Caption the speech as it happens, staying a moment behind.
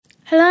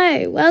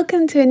Hello,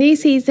 welcome to a new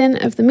season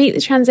of the Meet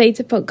the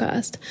Translator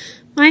podcast.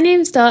 My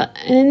name's Dot,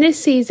 and in this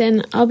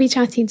season I'll be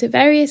chatting to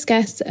various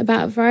guests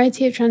about a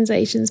variety of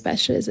translation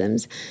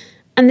specialisms,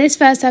 and this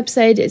first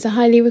episode is a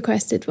highly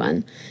requested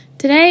one.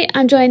 Today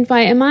I'm joined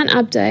by Iman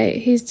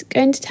Abdo, who's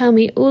going to tell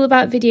me all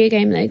about video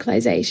game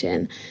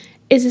localization.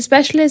 It's a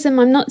specialism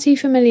I'm not too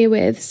familiar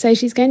with, so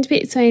she's going to be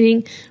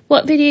explaining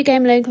what video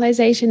game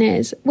localization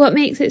is, what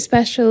makes it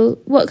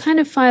special, what kind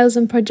of files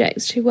and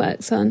projects she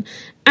works on,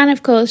 and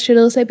of course she'll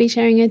also be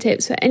sharing her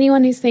tips for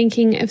anyone who's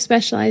thinking of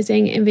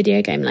specialising in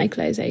video game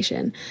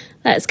localization.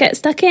 Let's get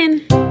stuck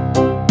in!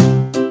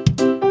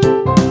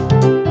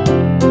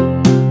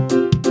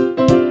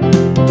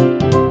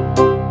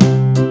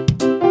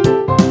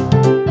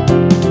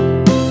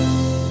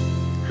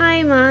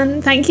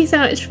 Thank you so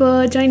much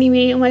for joining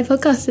me on my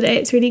podcast today.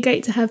 It's really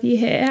great to have you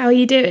here. How are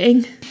you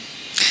doing?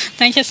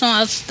 Thank you so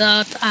much,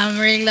 Dot. I'm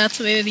really glad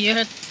to be with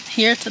you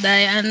here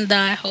today, and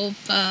I hope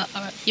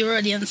your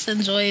audience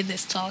enjoyed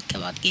this talk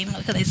about game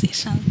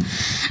localization.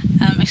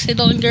 I'm actually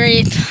doing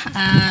great.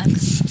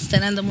 It's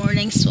still in the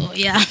morning, so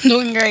yeah, I'm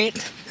doing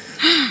great.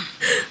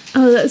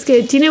 Oh, that's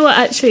good. Do you know what,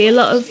 actually, a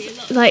lot of,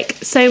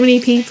 so many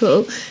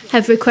people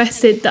have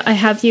requested that I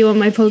have you on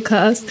my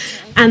podcast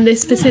and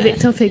this specific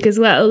topic as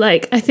well. I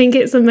think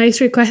it's the most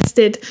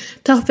requested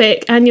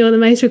topic and you're the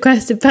most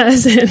requested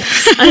person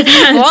I've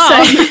had.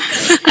 Wow.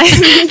 So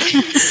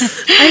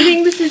I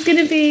think this is going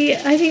to be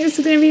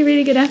a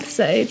really good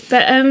episode.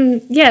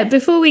 But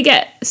before we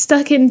get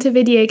stuck into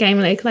video game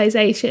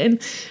localization,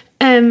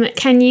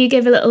 can you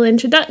give a little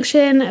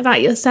introduction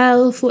about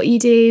yourself, what you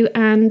do,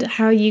 and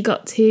how you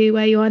got to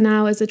where you are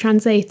now as a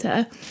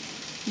translator?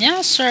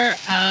 Yeah, sure.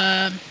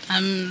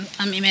 I'm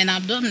Iman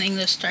Abdo. I'm an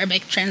English to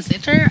Arabic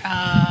translator.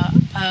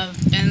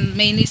 I've been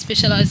mainly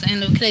specialized in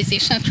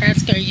localization and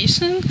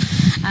transcreation,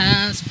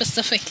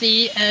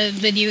 specifically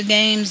video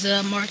games,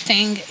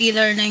 marketing,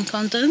 e-learning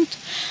content.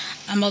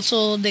 I'm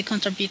also the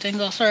contributing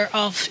author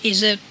of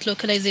Egypt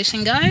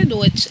Localization Guide,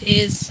 which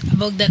is a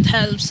book that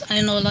helps,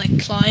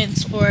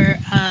 clients or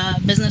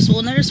business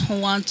owners who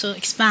want to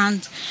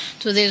expand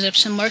to the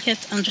Egyptian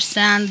market,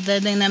 understand the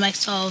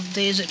dynamics of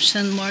the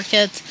Egyptian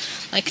market,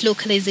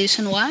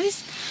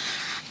 localization-wise.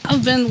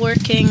 I've been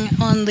working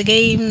on the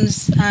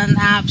games and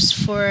apps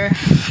for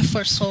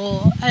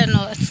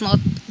it's not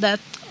that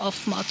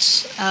of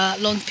much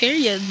long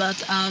period,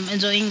 but I'm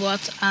enjoying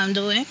what I'm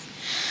doing.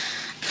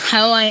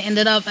 How I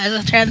ended up as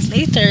a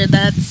translator,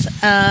 that's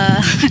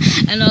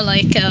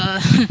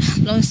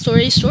long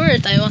story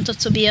short, I wanted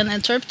to be an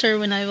interpreter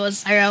when I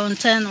was around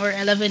 10 or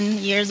 11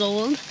 years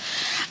old.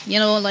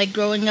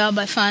 Growing up,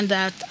 I found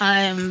that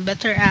I'm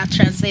better at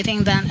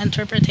translating than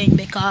interpreting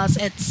because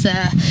it's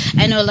a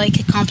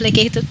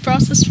complicated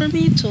process for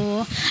me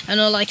to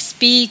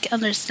speak,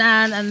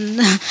 understand,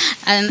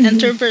 and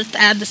interpret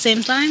at the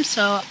same time.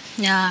 So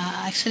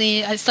yeah,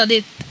 actually I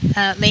studied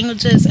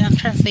languages and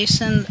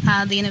translation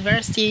at the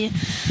university.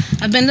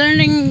 I've been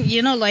learning,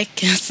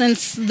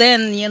 since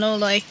then,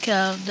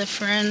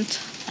 different,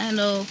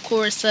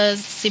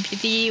 courses,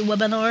 CPT,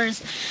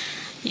 webinars,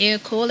 you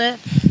call it.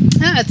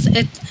 Yeah,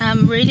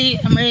 I'm really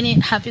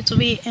happy to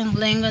be in the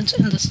language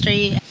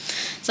industry.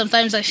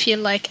 Sometimes I feel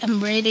like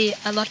I'm really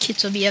lucky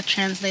to be a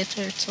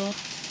translator too.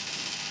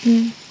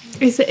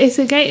 It's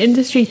a great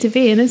industry to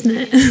be in, isn't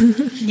it?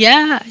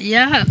 Yeah,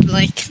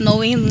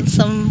 knowing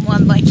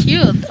someone like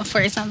you, for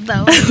example,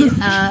 that was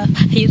a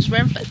huge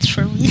privilege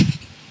for me.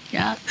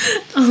 Yeah.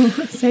 Oh,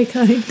 so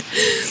kind.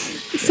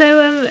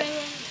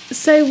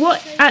 So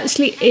what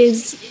actually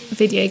is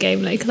video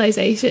game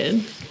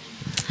localization?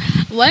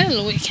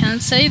 Well, we can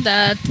say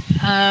that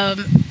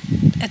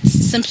it's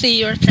simply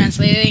you're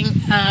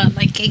translating a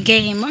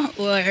game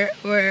or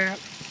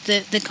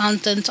the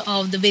content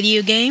of the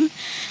video game,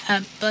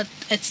 but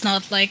it's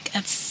not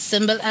as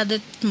simple as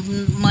it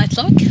might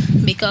look,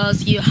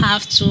 because you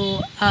have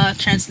to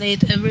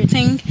translate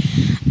everything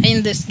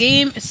in this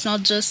game. It's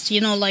not just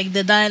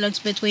the dialogues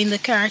between the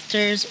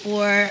characters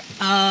or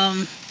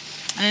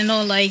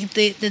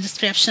the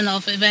description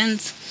of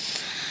events.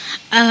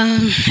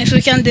 If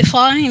we can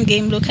define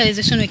game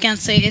localization, we can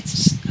say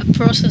it's a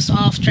process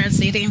of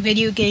translating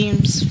video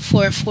games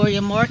for a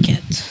foreign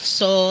market.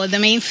 So the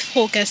main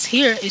focus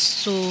here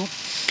is to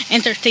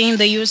entertain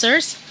the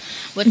users,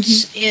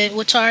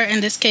 which are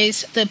in this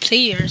case the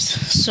players.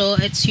 So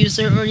it's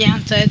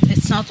user-oriented.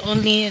 It's not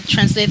only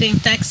translating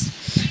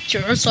text,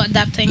 you're also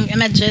adapting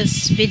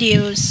images,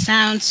 videos,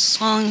 sounds,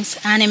 songs,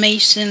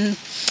 animation,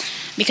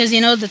 because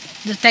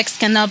the text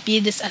cannot be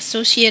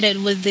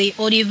disassociated with the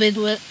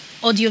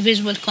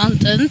audiovisual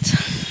content.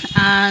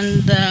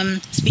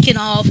 And speaking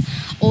of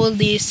all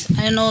these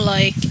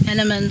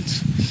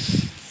elements,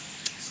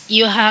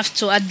 you have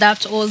to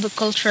adapt all the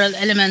cultural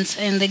elements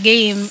in the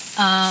game,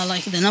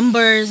 like the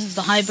numbers,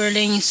 the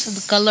hyperlinks,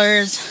 the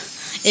colors,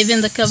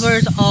 even the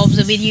covers of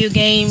the video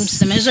games,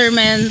 the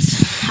measurements,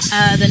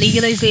 the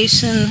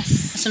legalization,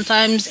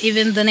 sometimes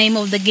even the name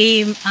of the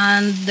game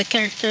and the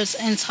characters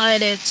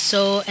inside it.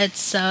 So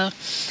it's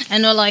I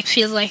know, like,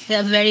 feels like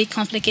a very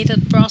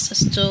complicated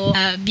process to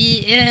be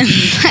in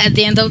at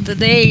the end of the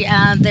day.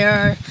 And there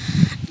are,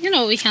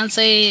 we can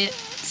say,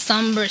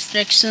 some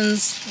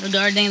restrictions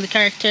regarding the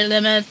character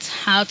limit,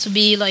 how to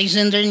be like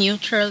gender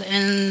neutral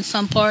in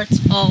some parts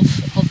of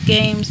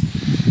games.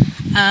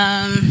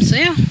 So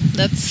yeah,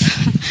 that's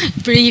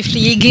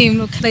briefly game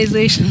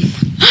localization.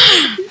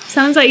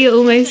 Sounds like you're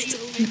almost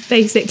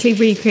basically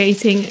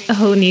recreating a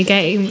whole new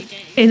game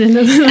in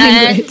another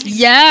language.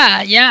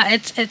 Yeah,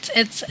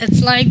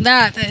 it's like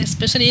that,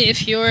 especially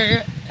if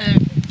you're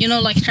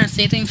like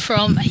translating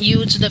from a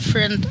huge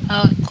different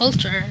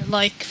culture.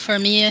 Like for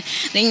me,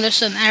 the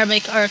English and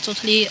Arabic are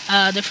totally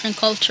different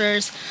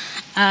cultures.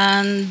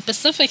 And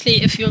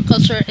specifically, if your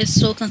culture is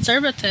so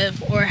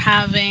conservative or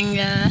having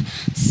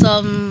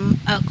some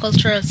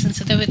cultural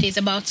sensitivities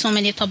about so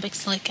many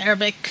topics, like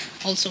Arabic,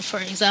 also, for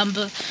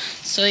example,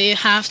 so you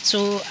have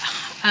to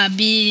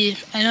be,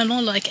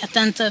 like,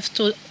 attentive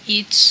to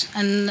each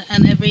and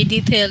every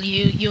detail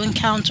you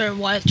encounter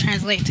while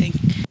translating.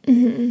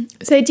 Mm-hmm.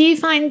 So do you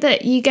find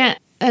that you get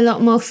a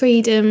lot more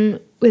freedom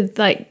with,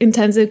 like, in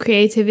terms of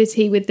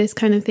creativity with this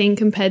kind of thing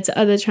compared to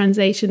other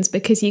translations,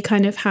 because you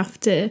kind of have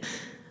to,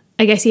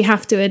 I guess you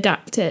have to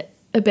adapt it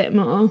a bit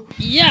more?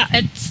 Yeah,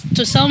 it's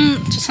to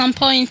some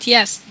point,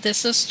 yes,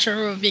 this is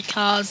true,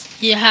 because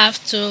you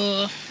have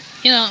to,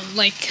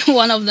 like,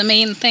 one of the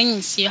main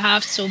things you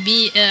have to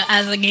be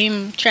as a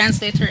game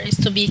translator is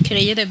to be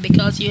creative,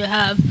 because you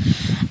have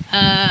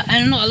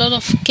a lot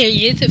of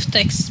creative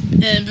text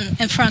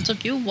in front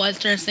of you while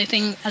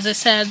translating, as I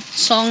said,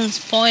 songs,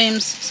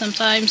 poems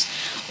sometimes,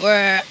 or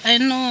I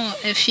don't know,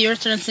 if you're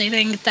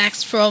translating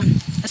text from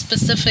a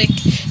specific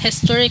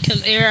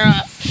historical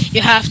era,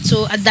 you have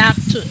to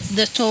adapt to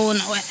the tone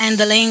and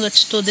the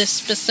language to this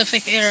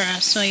specific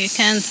era. So you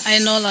can't,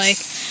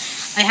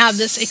 I have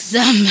this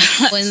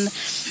example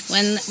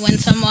when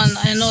someone,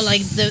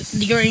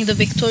 during the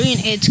Victorian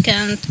age,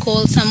 can't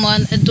call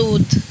someone a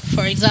dude,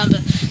 for example.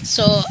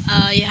 So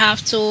you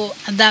have to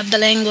adapt the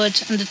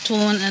language and the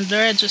tone and the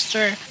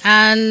register.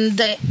 And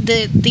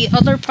the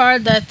other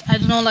part that,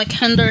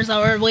 hinders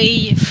our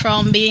way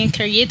from being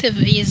creative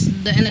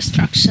is the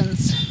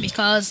instructions.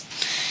 Because,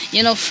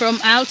 from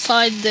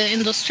outside the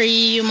industry,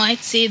 you might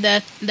see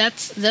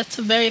that's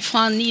a very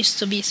fun niche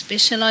to be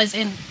specialized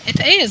in. It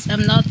is.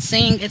 I'm not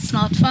saying it's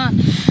not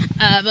fun.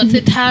 But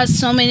it has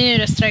so many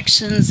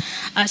restrictions.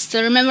 I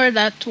still remember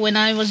that when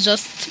I was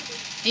just,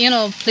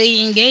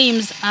 playing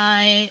games,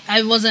 I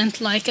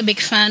wasn't like a big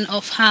fan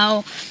of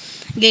how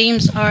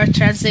games are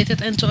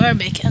translated into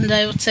Arabic. And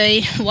I would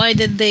say, why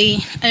did they,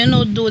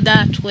 do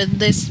that with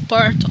this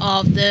part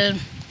of the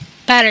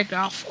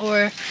paragraph,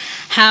 or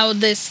how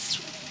this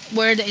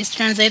word is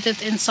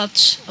translated in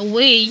such a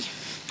way,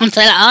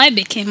 until I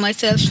became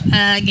myself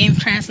a game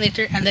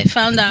translator, and I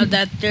found out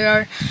that there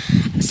are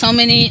so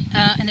many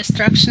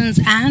instructions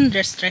and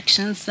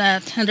restrictions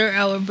that hinder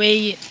our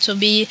way to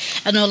be,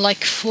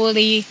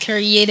 fully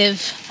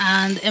creative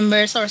and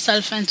immerse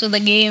ourselves into the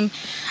game,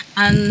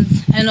 and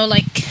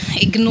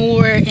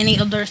ignore any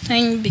other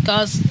thing,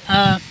 because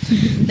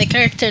the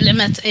character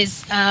limit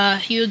is a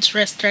huge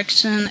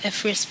restriction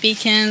if we're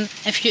speaking,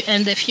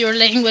 if your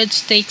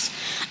language takes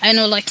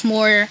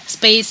more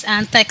space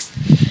and text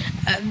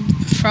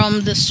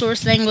from the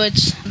source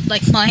language,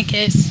 like my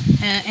case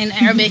in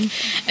Arabic,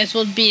 it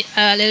would be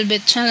a little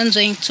bit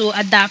challenging to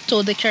adapt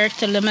to the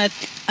character limit.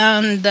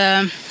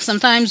 And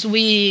sometimes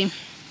we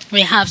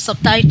have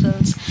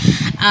subtitles,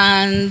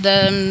 and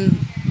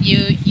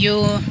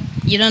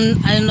you don't,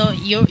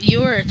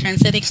 you're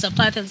translating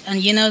subtitles,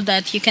 and you know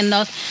that you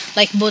cannot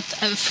put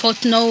a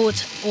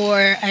footnote,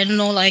 or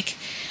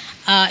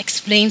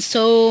explain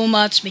so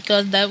much,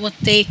 because that would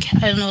take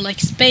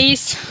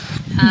space.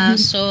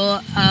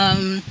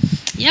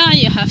 Yeah,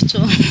 you have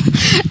to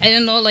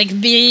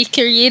be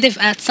creative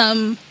at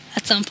some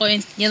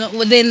point,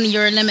 within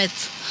your limit.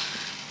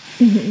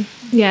 Mm-hmm.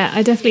 Yeah,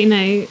 I definitely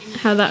know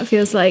how that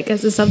feels like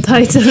as a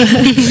subtitler.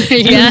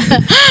 Yeah.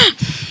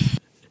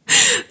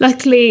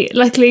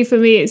 Luckily for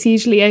me, it's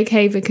usually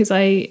okay, because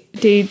I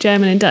do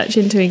German and Dutch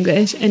into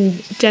English,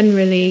 and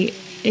generally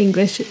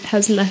English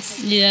has less.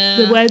 Yeah.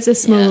 The words are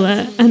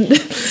smaller, and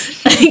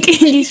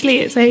usually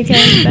it's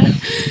okay. But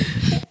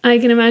I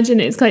can imagine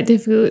it's quite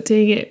difficult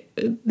doing it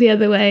the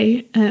other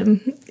way. You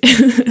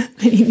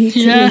need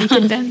to really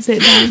condense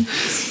it down.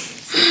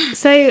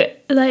 So,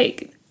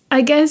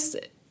 I guess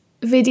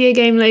video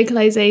game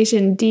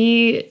localization,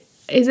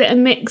 is it a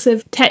mix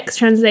of text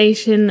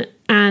translation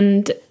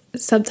and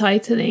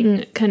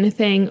subtitling kind of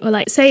thing?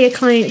 Or say a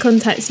client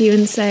contacts you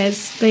and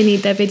says they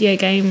need their video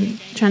game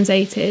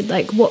translated,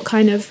 what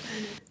kind of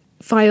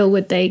file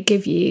would they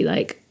give you?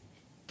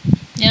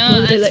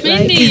 Yeah, it's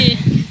mainly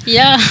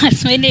Yeah,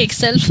 it's mainly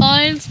Excel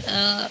files.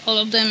 All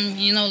of them,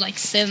 like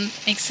send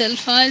Excel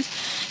files.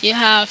 You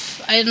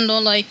have, I don't know,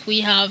 like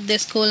we have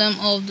this column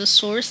of the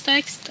source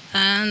text,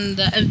 and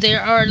if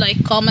there are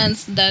like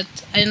comments that,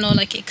 I don't know,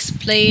 like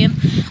explain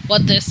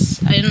what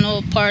this, I don't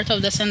know, part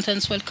of the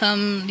sentence will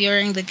come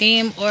during the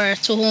game, or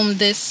to whom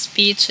this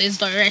speech is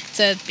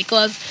directed,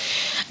 because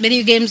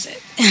video games,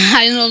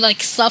 I don't know,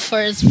 like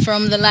suffers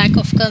from the lack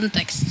of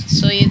context.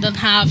 So you don't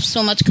have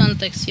so much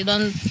context. You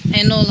don't,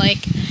 I know, like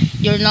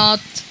you're not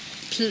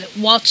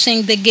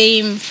watching the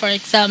game, for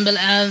example,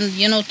 and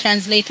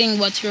translating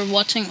what you're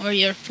watching or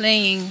you're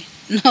playing.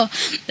 No,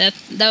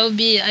 that would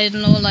be, I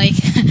don't know, like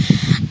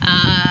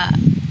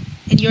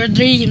in your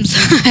dreams.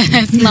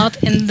 It's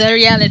not in the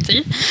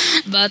reality.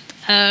 But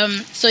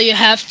so you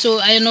have to,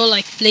 I don't know,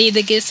 like play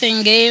the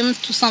guessing game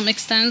to some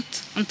extent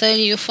until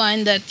you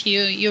find that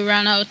you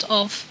run out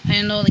of, I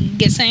don't know, like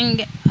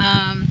guessing.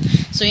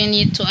 So you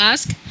need to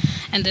ask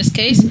in this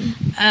case.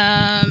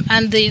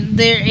 And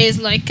there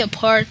is like a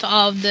part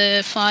of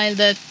the file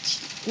that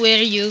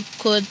where you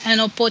could, I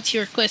know, put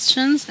your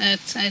questions.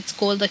 It's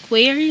called a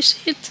query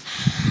sheet.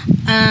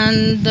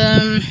 And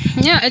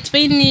yeah, it's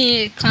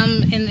mainly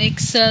come in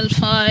Excel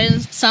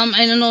files. Some,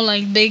 I don't know,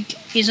 like big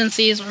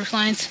agencies or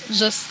clients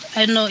just,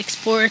 I don't know,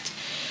 export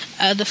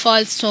the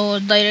files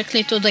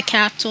directly to the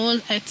CAT tool.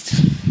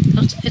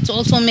 It's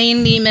also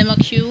mainly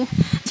MemoQ.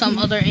 Some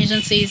other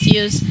agencies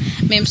use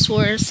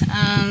MemSource.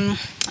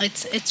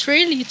 It's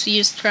really to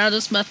use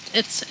Trados, but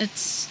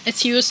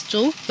it's used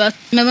too. But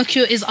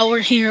MemoQ is our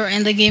hero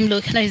in the game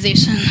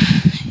localization.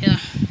 Yeah.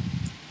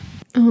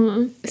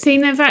 So you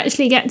never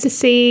actually get to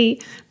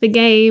see the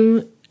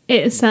game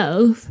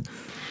itself.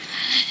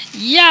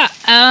 Yeah,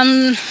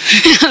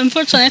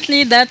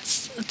 unfortunately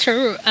that's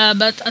true.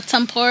 But at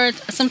some part,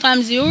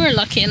 sometimes you're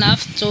lucky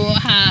enough to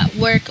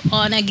work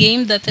on a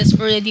game that is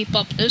already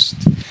published,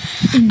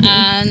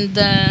 and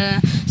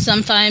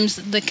sometimes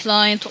the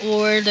client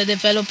or the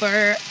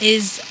developer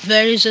is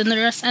very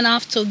generous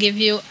enough to give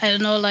you, I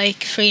don't know,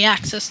 like free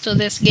access to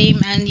this game,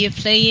 and you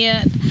play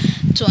it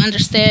to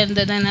understand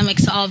the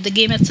dynamics of the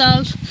game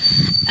itself.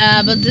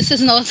 But this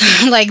is not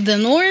like the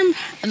norm.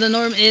 The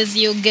norm is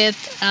you get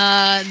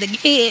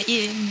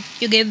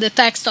you get the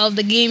text of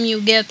the game.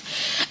 You get,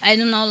 I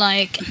don't know,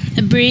 like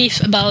a brief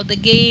about the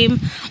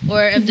game,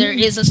 or if there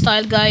is a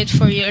style guide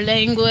for your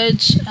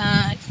language,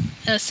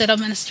 a set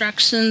of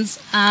instructions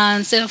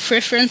and set of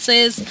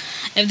references.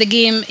 If the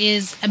game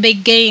is a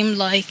big game,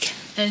 like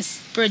is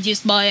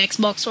produced by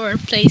Xbox or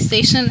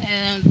PlayStation,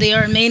 and they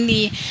are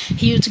mainly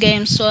huge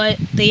games, so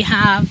they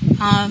have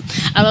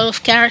a lot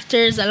of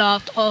characters, a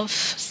lot of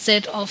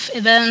set of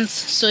events,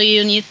 so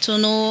you need to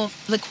know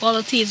the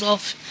qualities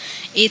of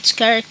each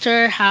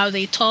character, how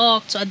they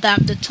talk, to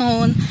adapt the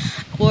tone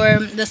or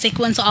the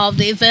sequence of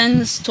the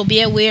events, to be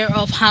aware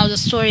of how the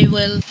story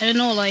will, I don't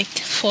know, like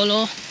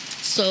follow.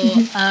 So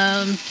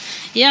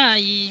yeah,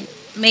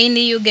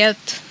 mainly you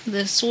get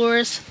the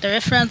source, the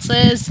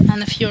references,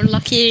 and if you're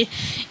lucky,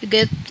 you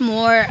get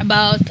more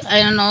about,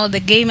 I don't know, the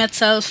game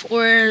itself.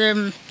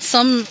 Or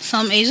some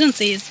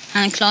agencies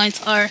and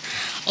clients are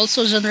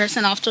also generous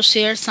enough to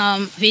share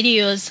some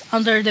videos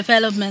under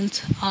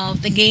development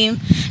of the game,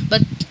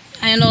 but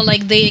I don't know,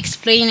 like they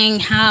explaining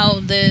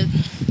how the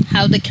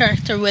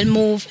character will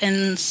move in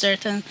a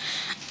certain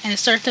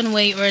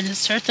way or in a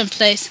certain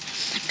place,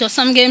 because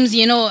some games,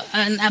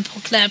 an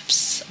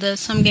apocalypse,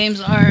 some games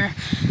are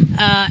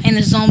in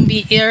a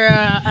zombie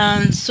era,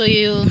 and so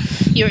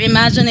your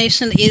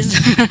imagination is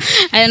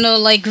I don't know,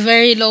 like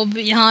very low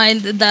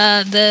behind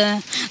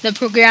the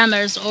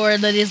programmers or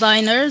the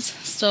designers.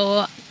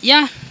 So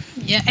yeah,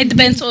 it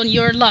depends on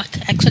your luck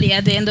actually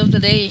at the end of the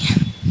day.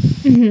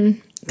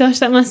 Gosh,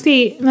 that must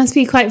be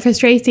quite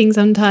frustrating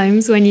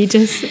sometimes when you're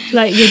just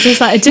like,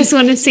 I just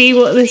want to see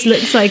what this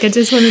looks like. I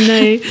just want to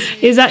know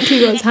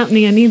exactly what's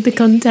happening. I need the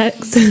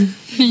context.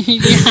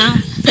 Yeah.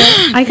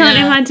 I can't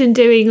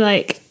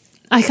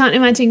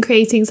imagine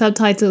creating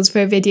subtitles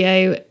for a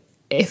video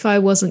if I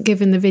wasn't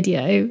given the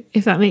video,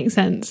 if that makes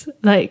sense.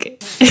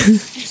 Like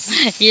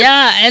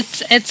yeah,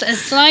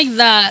 it's like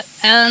that.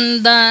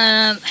 And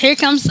here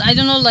comes, I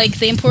don't know, like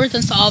the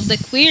importance of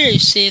the query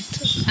sheet.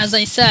 As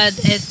I said,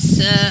 it's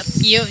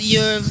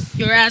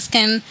you're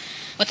asking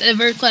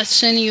whatever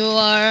question you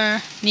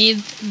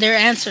need their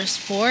answers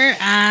for,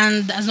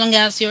 and as long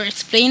as you're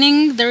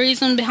explaining the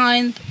reason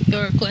behind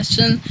your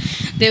question,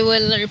 they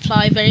will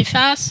reply very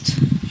fast,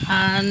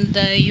 and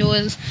you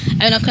will,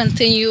 I don't know,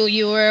 continue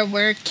your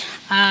work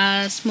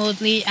as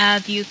smoothly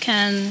as you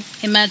can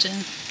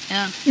imagine.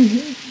 Yeah.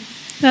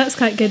 That's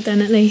quite good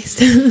then, at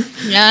least.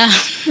 Yeah.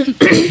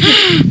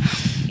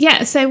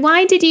 Yeah, so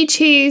why did you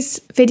choose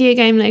video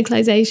game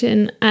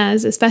localization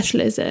as a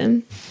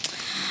specialism?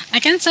 I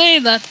can say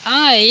that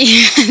I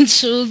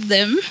chose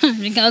them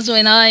because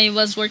when I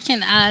was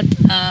working at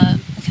a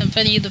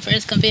company, the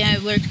first company I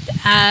worked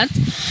at,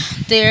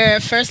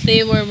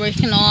 they were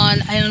working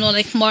on, I don't know,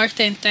 like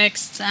marketing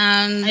text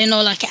and, I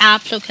know, like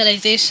app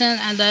localization.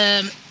 And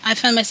I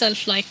found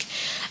myself like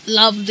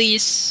love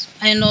these,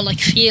 I don't know, like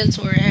fields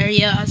or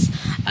areas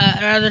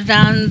rather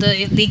than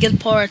the legal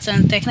parts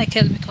and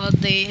technical, because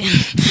they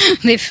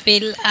they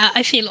feel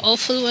I feel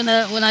awful when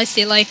I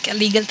see like a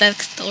legal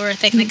text or a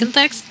technical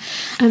text.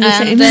 I'm the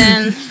same. And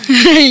then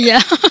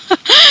yeah,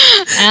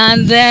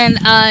 and then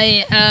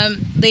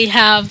they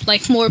have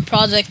like more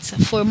projects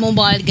for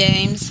mobile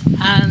games,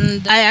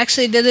 and I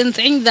actually didn't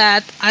think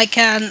that I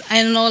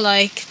don't know,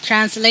 like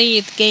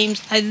translate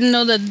games. I didn't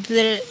know that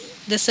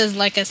this is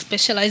like a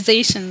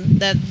specialization,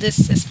 that this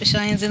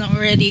specialization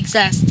already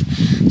exists.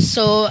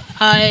 So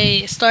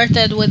I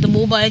started with the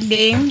mobile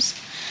games,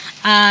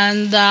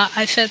 and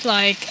I felt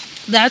like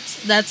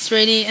that's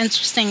really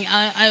interesting.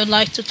 I would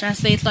like to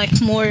translate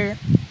like more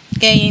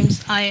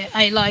games.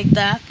 I like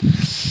that.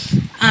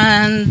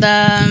 And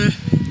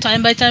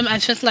time by time I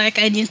felt like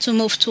I need to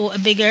move to a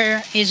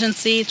bigger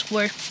agency to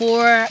work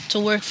for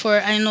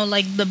I know,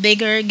 like the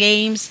bigger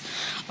games,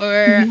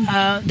 or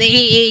the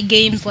AA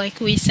games, like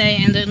we say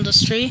in the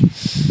industry.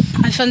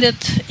 I found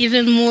it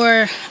even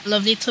more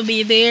lovely to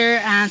be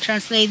there and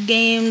translate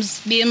games,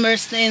 be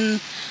immersed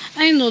in,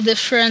 I know,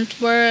 different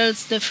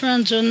worlds,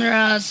 different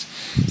genres.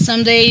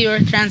 Someday you're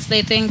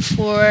translating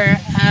for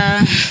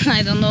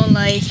I don't know,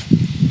 like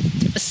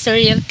a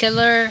serial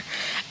killer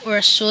or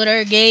a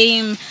shooter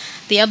game.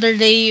 The other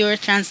day you were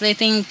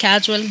translating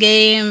casual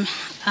game,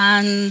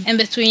 and in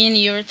between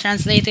you were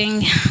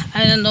translating,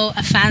 I don't know,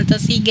 a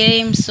fantasy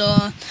game.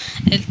 So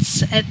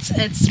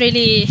it's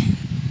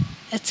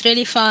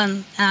really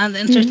fun and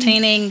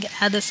entertaining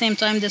at the same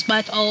time,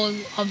 despite all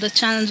of the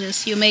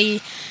challenges you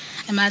may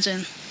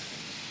imagine.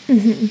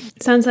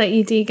 Sounds like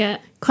you do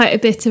get quite a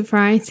bit of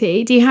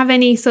variety. Do you have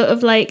any sort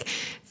of like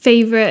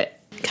favourite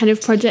kind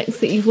of projects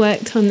that you've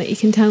worked on that you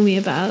can tell me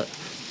about?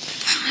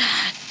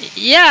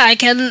 Yeah, I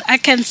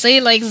can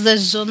say like the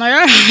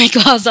genre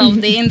because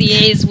of the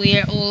NDAs we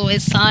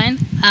always sign.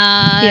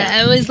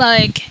 I always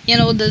like, you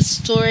know, the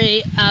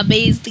story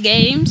based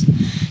games,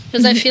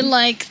 because I feel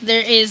like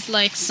there is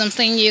like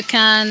something you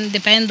can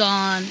depend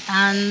on,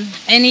 and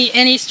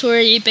any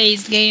story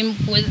based game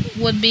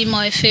would be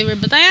my favorite.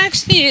 But I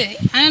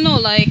don't know,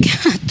 like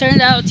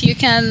turned out you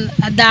can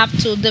adapt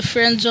to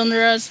different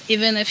genres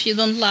even if you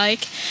don't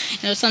like,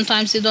 you know,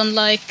 sometimes you don't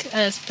like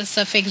a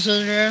specific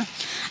genre.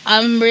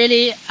 I'm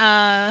really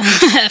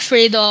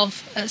afraid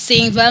of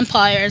seeing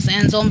vampires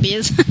and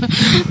zombies.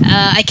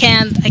 I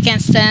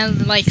can't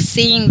stand like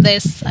seeing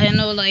this, I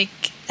know, like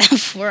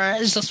for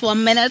just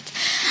 1 minute,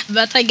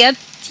 but I get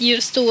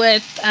used to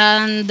it,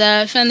 and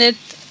find it,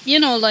 you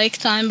know, like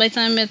time by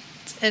time it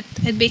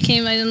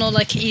became, I don't know,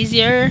 like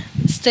easier.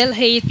 Still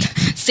hate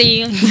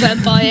seeing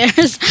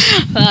vampires,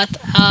 but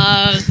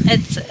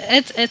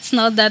it's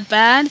not that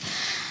bad.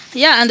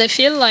 Yeah, and I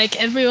feel like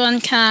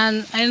everyone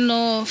can, I don't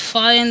know,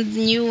 find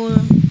new,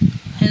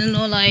 I don't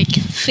know, like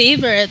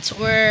favorites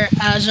or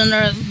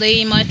genres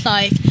they might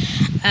like.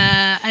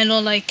 I know,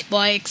 like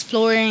by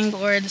exploring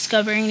or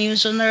discovering new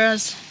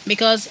genres,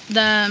 because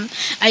I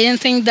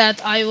didn't think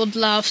that I would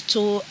love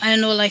to, I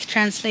know, like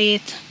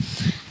translate,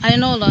 I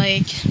know,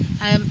 like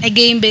a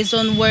game based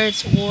on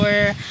words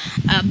or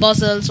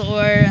puzzles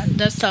or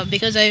that stuff,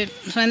 because I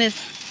find it,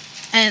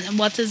 and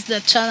what is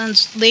the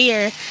challenge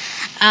there.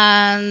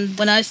 And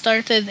when I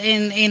started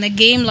in a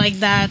game like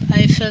that,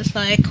 I felt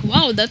like,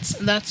 wow,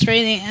 that's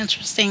really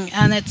interesting,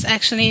 and it's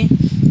actually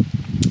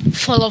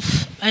full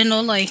of, I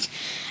know, like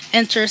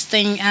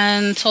interesting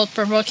and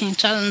thought-provoking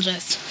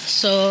challenges.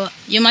 So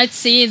you might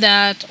see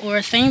that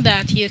or think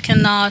that you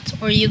cannot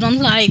or you don't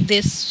like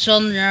this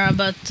genre,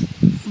 but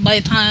by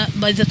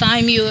the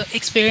time you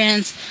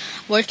experience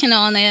working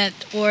on it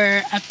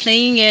or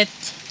playing it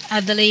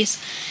at the least,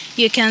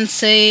 you can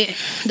say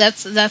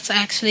that's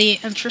actually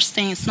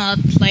interesting. It's not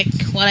like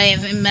what I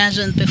have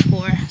imagined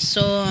before.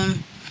 So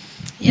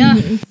yeah.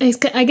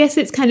 I guess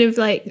it's kind of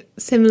like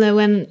similar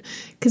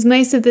because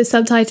most of the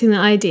subtitling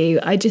that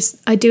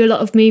I do a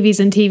lot of movies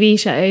and TV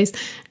shows,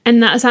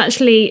 and that's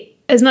actually,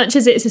 as much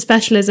as it's a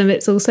specialism,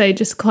 it's also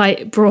just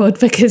quite broad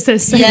because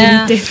there's so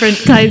many different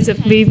kinds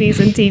of movies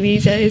and TV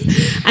shows,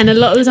 and a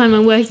lot of the time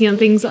I'm working on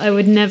things that I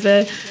would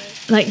never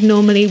like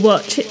normally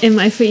watch in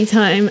my free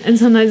time, and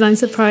sometimes I'm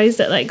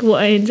surprised at like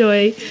what I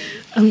enjoy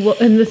and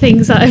the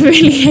things that I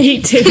really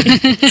hate doing.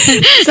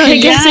 So I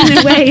guess in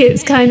a way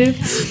it's kind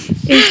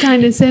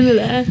of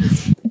similar.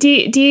 Do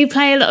you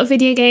play a lot of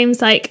video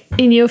games like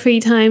in your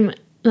free time,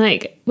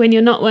 like when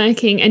you're not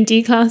working, and do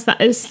you class that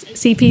as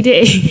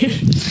CPD?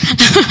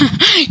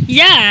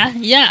 yeah,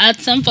 at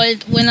some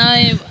point when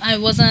I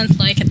wasn't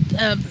like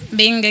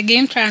being a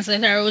game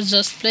translator, I was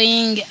just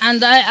playing,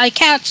 and I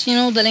catch, you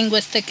know, the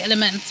linguistic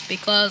elements,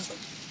 because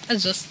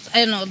it's just,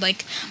 I don't know,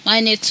 like my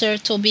nature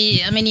to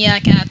be a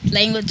maniac at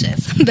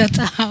languages. That's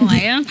how I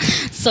am.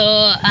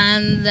 So,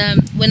 and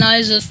when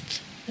I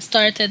just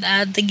started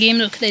at the game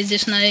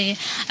localization, I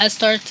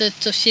started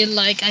to feel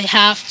like I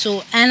have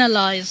to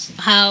analyze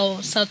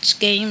how such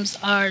games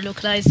are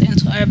localized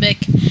into Arabic,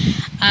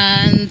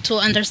 and to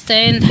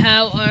understand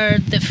how are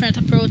different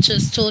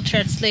approaches to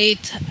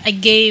translate a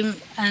game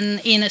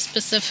and in a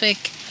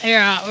specific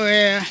era,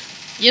 or,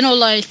 you know,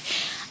 like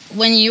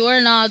when you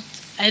are not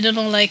I don't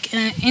know, like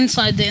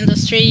inside the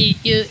industry,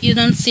 you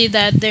don't see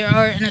that there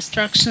are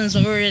instructions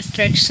or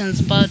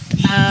restrictions, but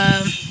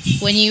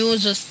when you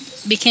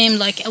just became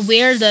like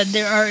aware that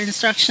there are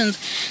instructions,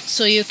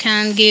 so you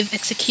can give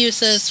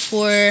excuses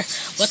for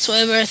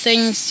whatsoever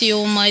things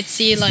you might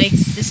see, like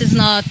this is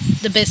not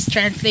the best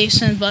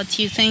translation, but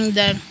you think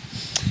that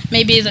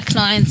maybe the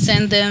client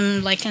send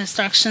them like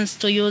instructions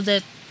to use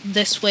it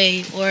this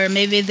way, or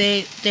maybe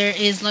there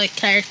is like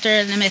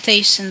character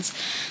limitations.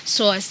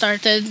 So I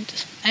started,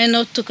 I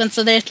know, to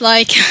consider it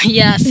like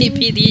yeah,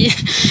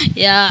 CPD.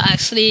 Yeah,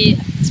 actually,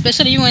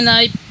 especially when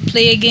I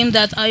play a game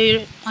that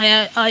I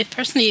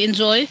personally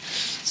enjoy.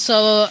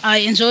 So I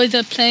enjoy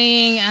the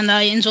playing and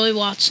I enjoy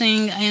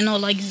watching, I know,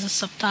 like the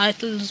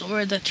subtitles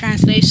or the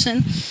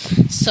translation.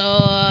 So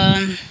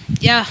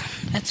yeah,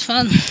 it's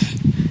fun.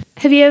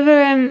 Have you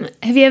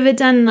ever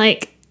done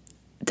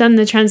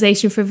the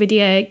translation for a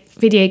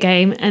video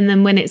game, and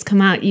then when it's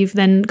come out you've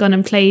then gone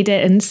and played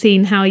it and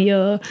seen how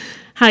your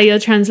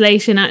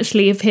translation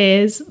actually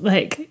appears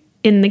like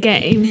in the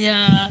game?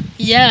 Yeah.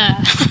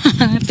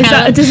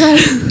 How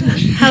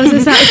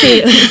does that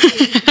feel?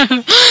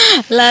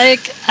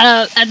 Like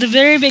at the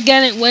very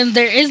beginning, when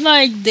there is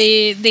like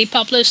they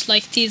publish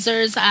like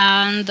teasers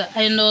and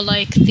I know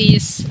like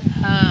these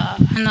I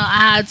know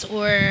ads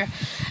or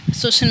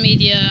social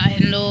media, I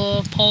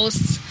know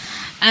posts,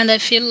 and I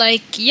feel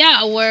like yeah,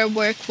 our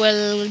work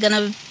will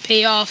gonna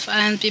pay off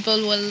and people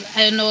will,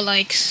 I don't know,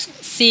 like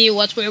see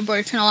what we're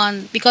working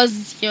on,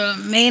 because you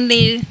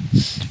mainly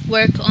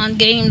work on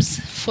games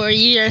for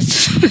years.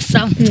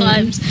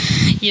 Sometimes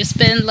you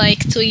spend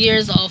like 2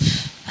 years of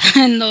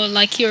I know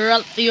like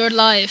your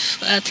life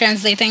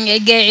translating a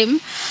game,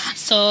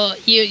 so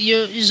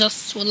you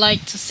just would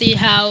like to see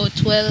how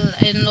it will,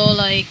 I know,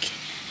 like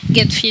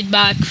get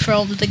feedback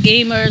from the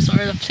gamers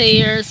or the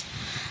players.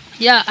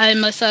 Yeah, I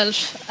myself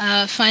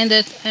find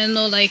it, I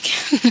know, like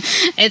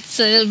it's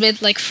a little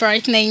bit like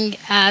frightening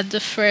at the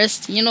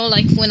first, you know,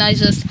 like when I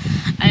just,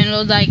 I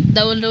know, like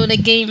download a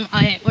game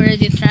I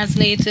already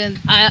translated.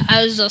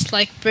 I was just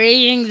like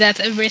praying that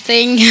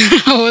everything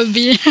will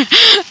be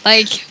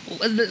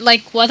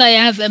like what I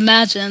have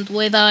imagined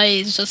when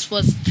I just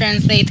was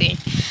translating.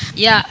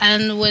 Yeah,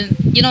 and when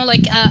you know,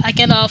 like I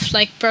kind of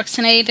like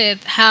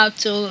procrastinated how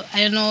to,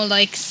 I don't know,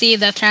 like see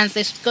the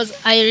translation, because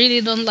I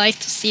really don't like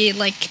to see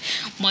like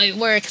my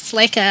work. It's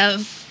like a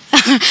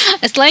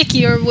it's like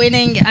you're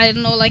winning, I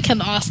don't know, like an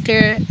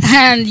Oscar,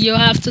 and you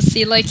have to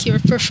see like your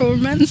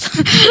performance.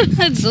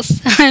 It's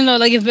just, I know,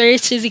 like a very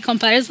cheesy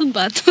comparison,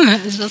 but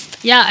it's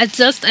just, yeah,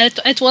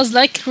 it was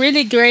like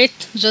really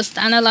great just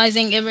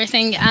analyzing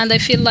everything, and I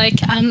feel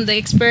like I'm the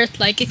expert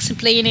like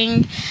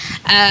explaining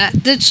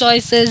the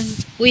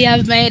choices we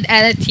have made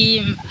at a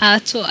team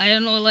to, I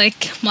don't know,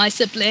 like my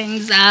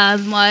siblings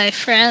and my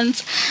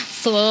friends.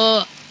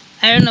 So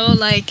I don't know,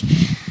 like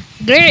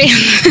great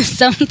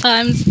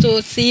sometimes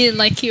to see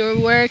like your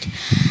work,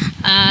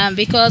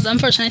 because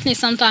unfortunately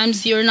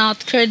sometimes you're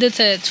not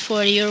credited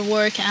for your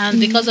work, and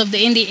because of the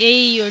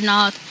NDA you're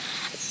not,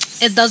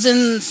 it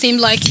doesn't seem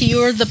like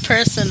you're the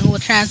person who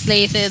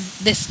translated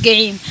this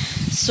game.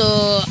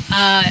 So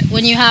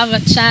when you have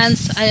a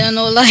chance, I don't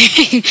know,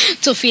 like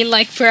to feel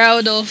like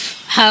proud of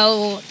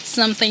how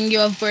something you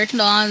have worked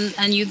on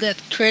and you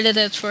get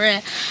credited for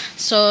it,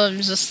 so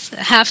just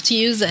have to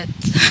use it.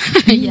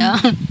 Yeah.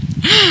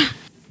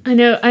 I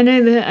know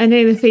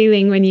the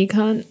feeling when you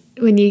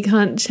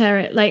can't share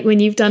it, like when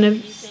you've done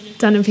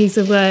a piece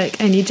of work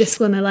and you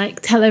just want to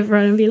like tell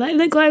everyone and be like,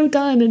 look what I've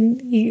done,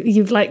 and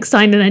you've like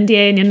signed an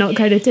NDA and you're not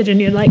credited, and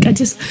you're like,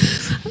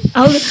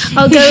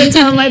 I'll go and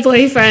tell my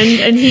boyfriend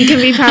and he can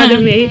be proud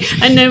of me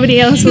and nobody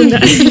else will know.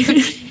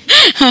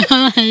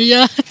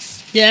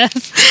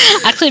 Yes,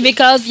 actually,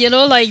 because you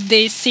know, like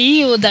they see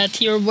you that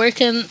you're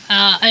working,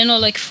 I know,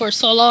 like for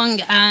so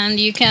long, and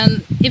you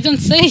can even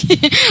say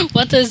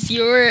what is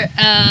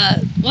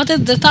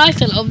the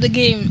title of the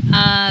game.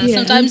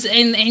 Sometimes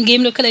in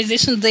game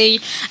localization, they,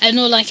 I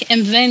know, like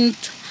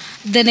invent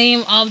the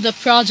name of the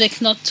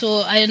project not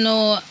to, I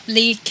know,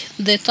 leak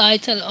the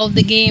title of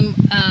the game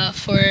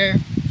for,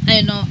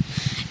 I know,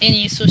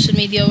 any social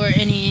media or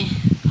any,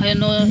 I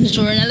know,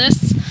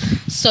 journalists.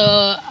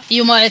 So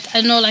you might,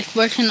 I know, like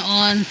working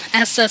on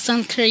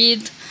Assassin's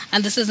Creed,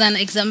 and this is an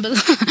example,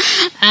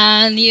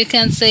 and you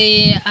can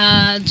say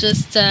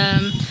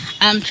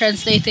I'm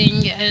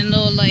translating, I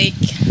know, like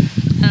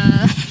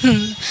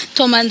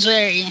Tom and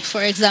Jerry,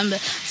 for example.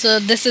 So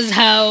this is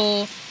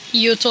how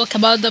you talk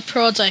about the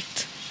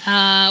project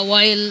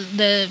while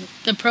the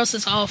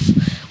process of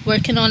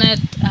working on it.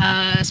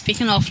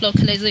 Speaking of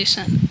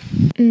localization.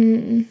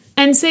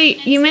 And so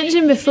you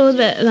mentioned before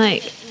that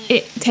like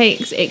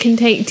it can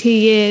take 2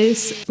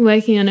 years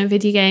working on a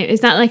video game. Is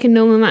that like a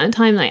normal amount of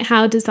time? Like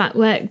how does that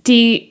work? Do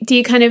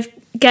you kind of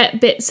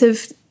get bits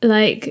of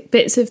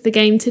the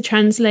game to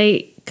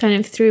translate kind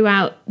of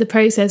throughout the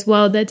process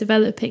while they're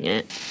developing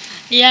it?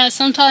 Yeah,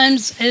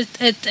 sometimes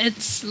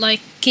it's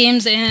like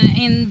games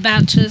in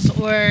batches,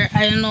 or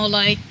I don't know,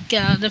 like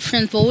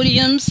different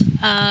volumes.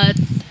 I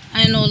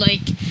know,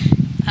 like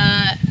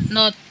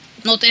not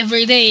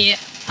every day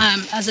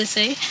as I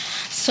say.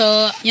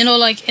 So,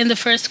 like in the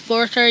first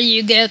quarter,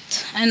 you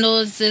get,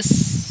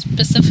 this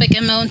specific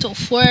amount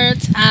of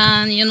words,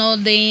 and,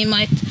 they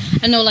might,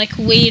 like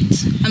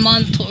wait a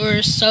month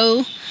or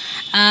so,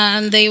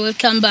 and they will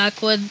come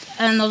back with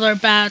another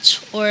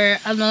batch or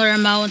another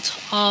amount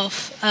of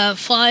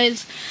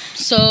files.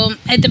 So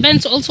it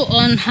depends also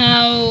on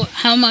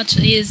how much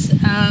is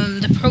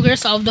the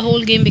progress of the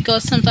whole game,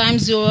 because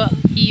sometimes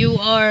you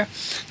are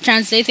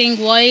translating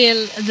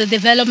while the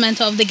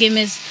development of the game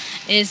is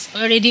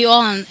already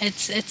on.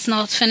 It's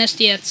not finished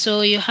yet,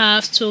 so you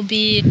have to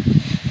be,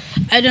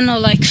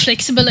 like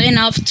flexible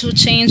enough to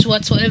change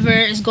whatsoever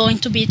is going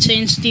to be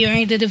changed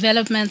during the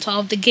development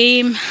of the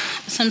game.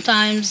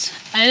 Sometimes,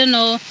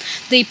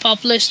 they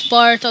published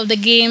part of the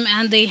game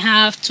and they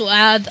have to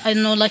add,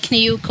 like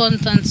new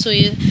content. So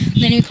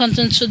the new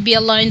content should be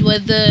aligned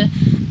with the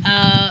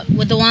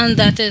one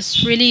that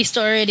is released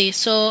already.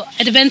 So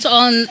it depends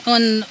on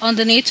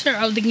the nature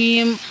of the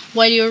game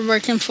while you're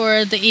working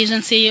for the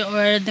agency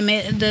or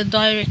the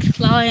direct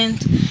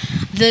client.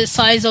 The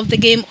size of the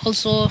game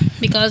also,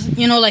 because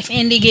like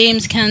indie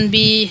games can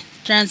be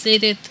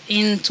translated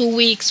in 2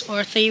 weeks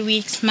or 3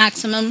 weeks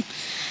maximum,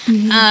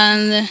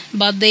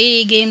 but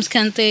the games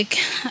can take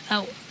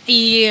a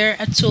year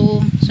or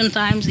two,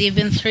 sometimes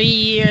even 3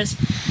 years,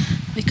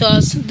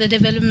 because the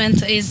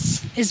development is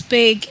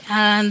big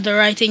and the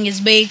writing is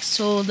big,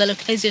 so the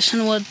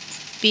localization would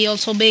be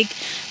also big.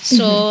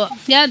 So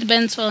it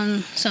depends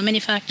on so many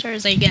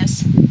factors, I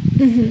guess.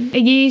 Are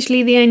you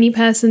usually the only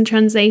person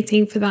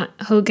translating for that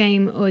whole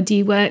game, or do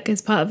you work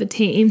as part of a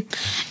team?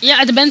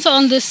 Yeah, it depends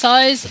on the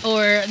size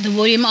or the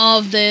volume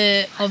of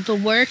the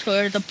work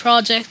or the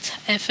project.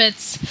 If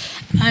it's,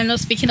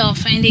 speaking of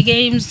indie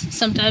games,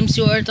 sometimes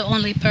you are the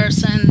only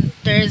person.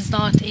 There is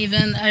not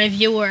even a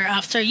reviewer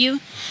after you.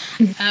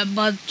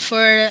 But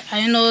for,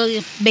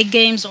 big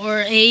games or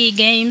AE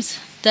games,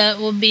 that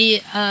will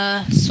be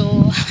that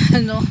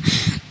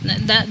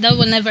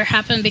will never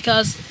happen,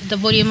 because the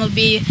volume will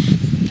be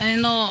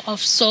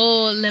of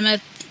so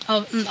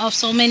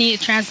many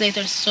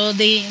translators. So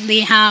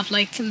they have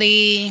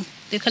they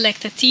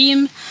collect a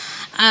team,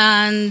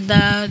 and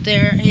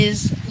there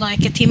is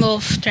like a team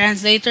of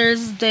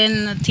translators,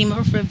 then a team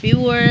of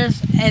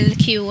reviewers,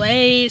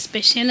 LQA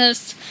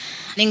specialists,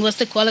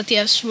 linguistic quality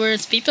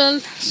assurance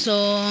people.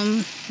 So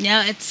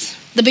it's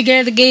the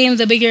bigger the game,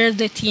 the bigger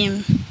the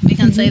team. We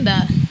can say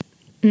that.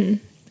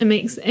 It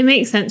makes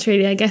sense,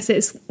 really. I guess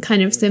it's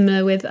kind of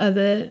similar with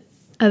other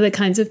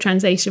kinds of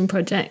translation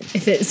project.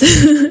 If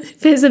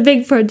it's a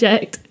big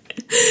project,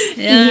 you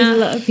need a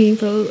lot of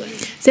people.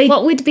 So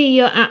what would be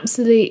your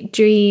absolute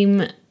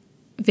dream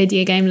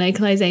video game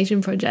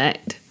localization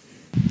project?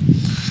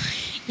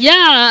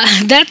 Yeah,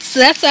 that's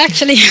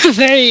actually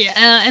very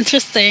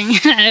interesting.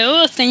 I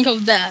always think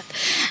of that.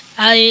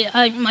 My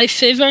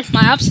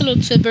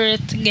absolute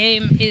favorite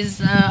game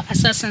is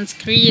Assassin's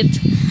Creed.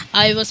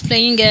 I was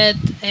playing it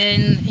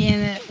in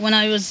when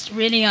I was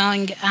really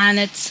young, and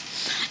it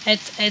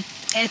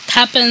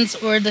happens,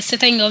 or the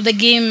setting of the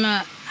game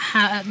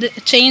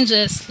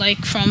changes,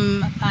 like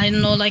from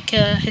like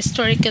a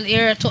historical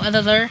era to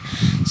another.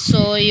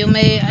 So you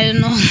may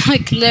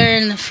like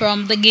learn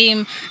from the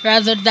game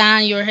rather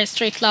than your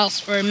history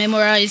class, or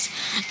memorize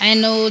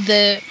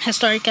the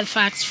historical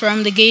facts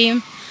from the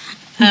game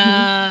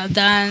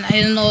than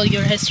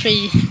your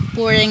history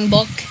boring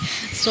book.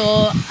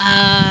 So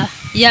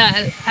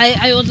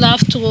I would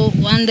love to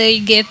one day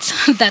get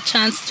that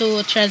chance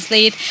to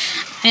translate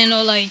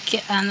like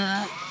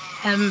a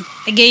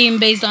game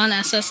based on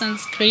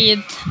Assassin's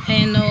Creed,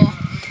 and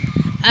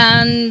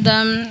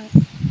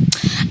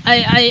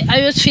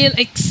I would feel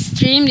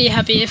extremely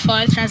happy if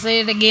I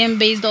translated a game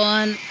based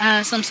on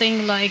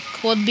something like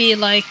would be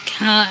like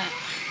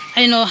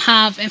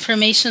have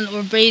information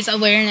or raise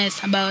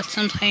awareness about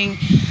something.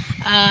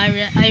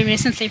 I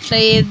recently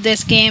played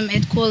this game.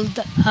 It's called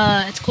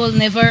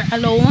Never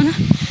Alone.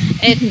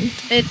 It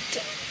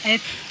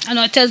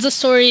tells the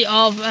story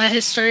of a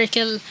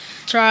historical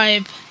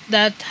tribe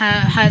that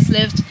has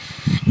lived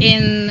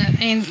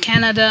in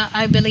Canada,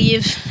 I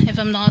believe, if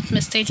I'm not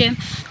mistaken.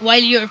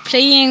 While you're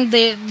playing,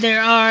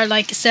 there are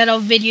like a set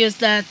of videos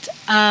that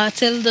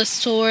tell the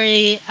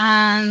story,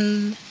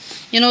 and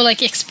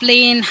like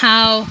explain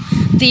how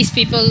these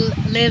people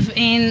live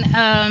in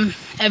a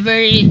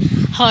very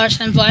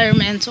harsh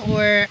environment,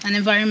 or an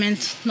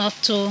environment not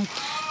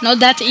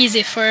that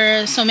easy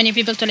for so many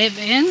people to live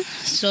in.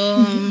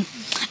 So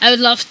I would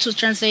love to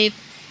translate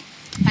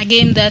a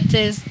game that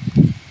is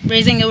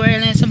raising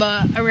awareness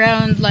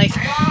around like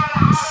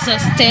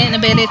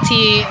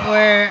sustainability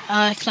or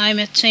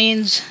climate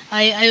change.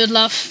 I would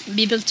love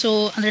people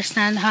to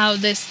understand how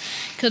this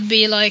could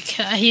be like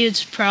a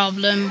huge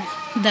problem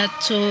that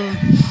to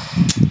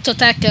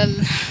tackle.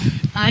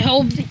 I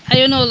hope,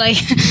 like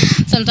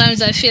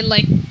sometimes I feel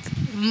like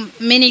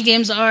many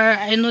games are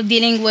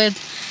dealing with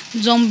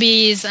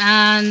zombies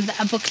and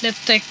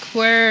apocalyptic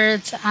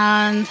words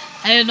and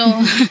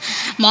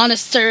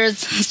monsters.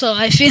 So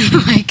I feel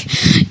like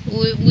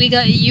we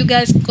got you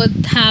guys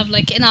could have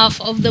like enough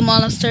of the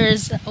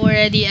monsters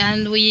already,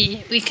 and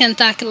we can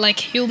tackle like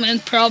human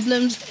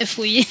problems if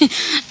we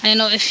I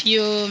know if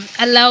you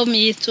allow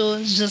me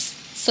to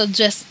just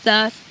suggest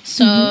that.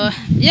 So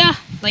yeah,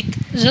 like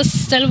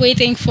just still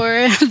waiting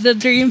for the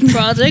dream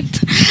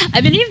project.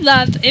 I believe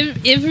that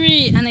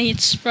every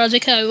NH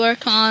project I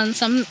work on,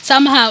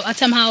 somehow I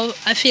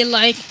feel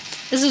like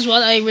this is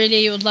what I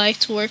really would like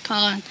to work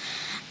on.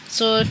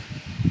 So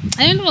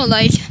I don't know,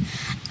 like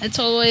it's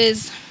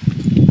always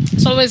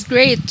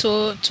great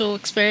to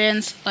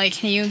experience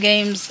like new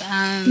games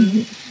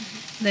and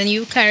the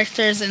new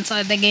characters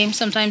inside the game.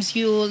 Sometimes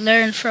you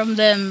learn from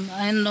them.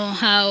 I don't know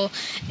how,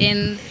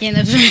 in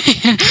a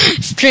very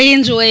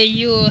strange way,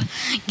 you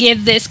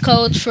get this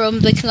code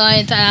from the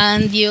client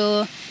and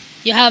you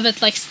have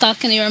it like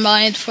stuck in your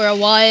mind for a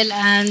while,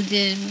 and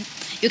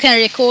you can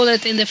recall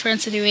it in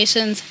different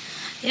situations.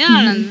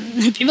 Yeah,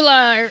 and people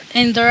are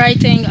in the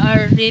writing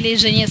are really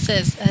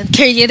geniuses and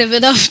creative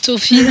enough to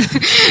feel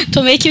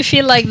to make you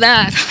feel like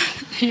that.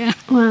 Yeah.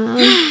 Wow.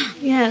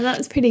 Yeah,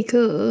 that's pretty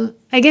cool.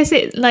 I guess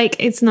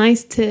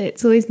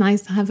it's always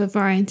nice to have a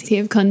variety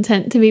of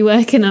content to be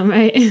working on,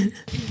 right?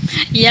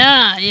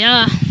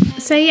 Yeah.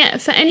 So yeah,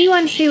 for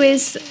anyone who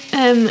is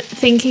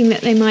thinking that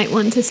they might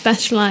want to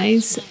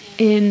specialise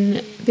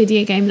in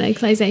video game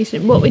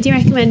localization, what would you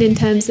recommend in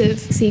terms of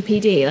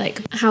CPD?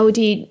 Like, how would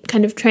you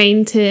kind of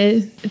train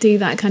to do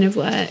that kind of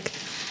work?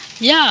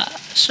 Yeah,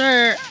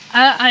 sure.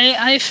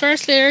 I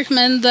firstly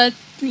recommend that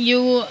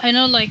you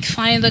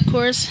find a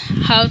course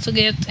how to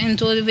get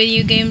into the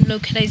video game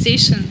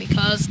localization,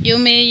 because you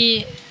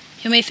may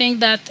think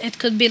that it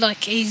could be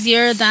like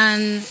easier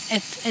than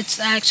it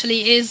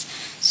actually is.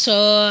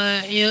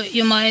 So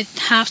you might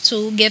have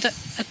to get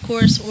a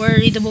course or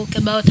read a book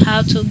about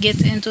how to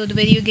get into the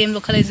video game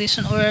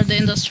localization or the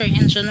industry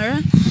in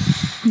general.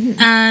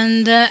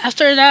 And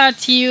after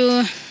that,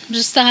 you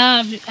just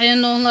have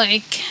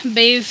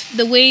pave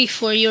the way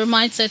for your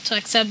mindset to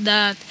accept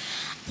that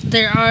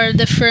there are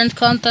different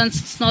contents.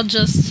 It's not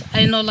just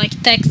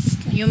text.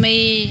 You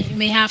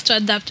may have to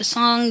adapt a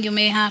song, you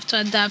may have to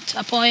adapt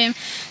a poem,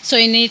 so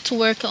you need to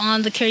work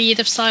on the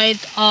creative side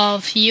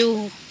of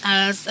you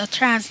as a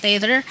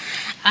translator,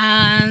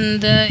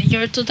 and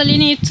you totally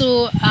need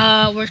to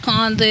work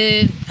on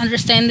the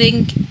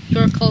understanding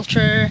your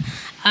culture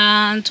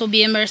and to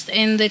be immersed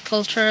in the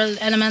cultural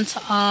elements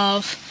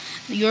of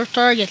your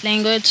target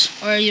language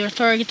or your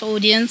target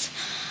audience.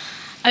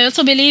 I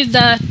also believe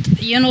that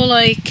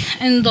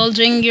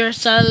indulging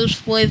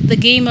yourself with the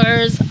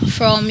gamers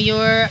from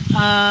your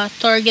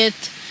target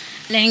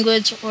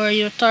language or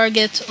your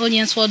target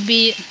audience would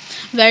be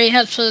very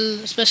helpful,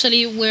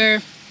 especially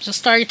where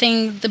just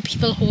targeting the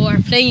people who are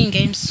playing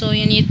games. So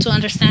you need to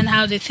understand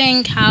how they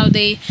think, how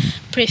they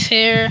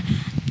prefer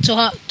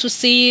to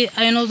see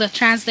the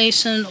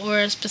translation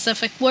or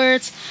specific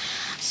words.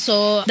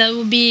 So that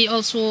would be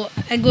also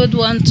a good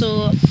one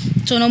to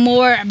know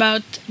more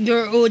about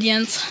your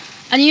audience.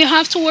 And you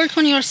have to work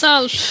on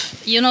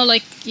yourself,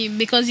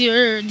 because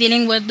you're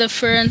dealing with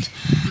different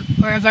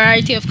or a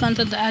variety of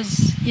content,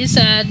 as you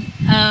said.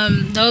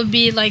 That would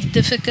be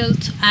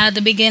difficult at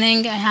the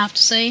beginning, I have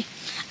to say,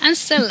 and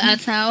still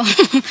at now.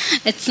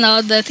 It's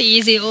not that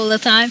easy all the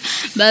time,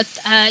 but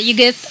you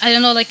get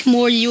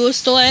more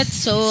used to it,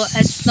 so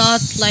it's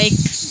not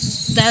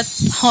that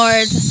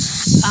hard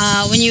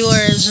when you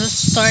are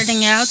just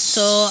starting out.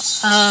 So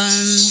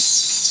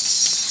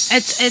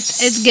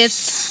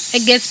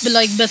it gets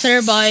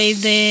better by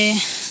the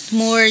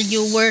more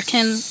you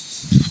working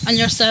on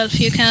yourself.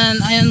 You can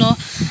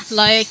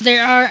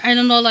there are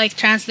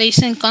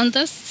translation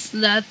contests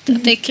that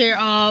take care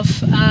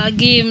of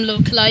game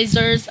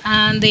localizers,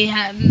 and they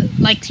have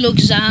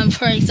LookJam,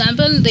 for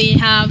example. They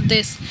have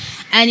this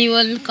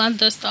annual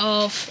contest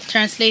of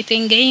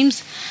translating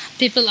games.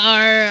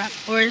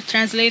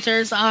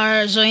 Translators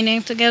are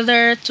joining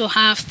together to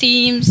have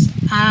teams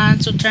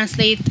and to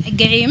translate a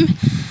game.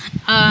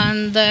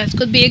 And it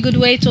could be a good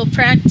way to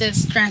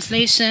practice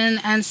translation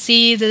and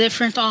see the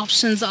different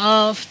options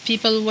of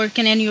people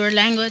working in your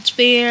language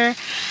pair,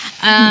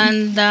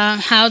 and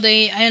how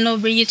they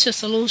reach a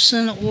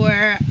solution,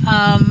 or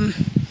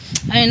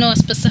a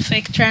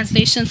specific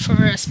translation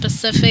for a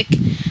specific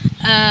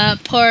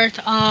part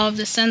of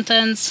the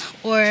sentence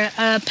or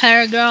a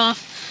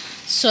paragraph.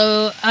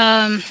 So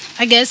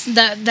I guess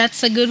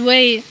that's a good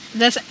way.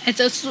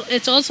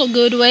 It's also a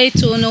good way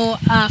to know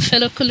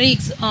fellow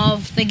colleagues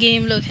of the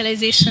game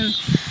localization,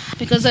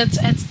 because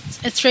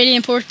it's really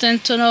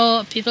important to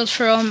know people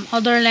from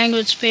other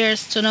language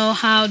pairs, to know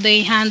how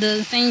they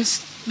handle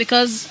things,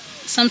 because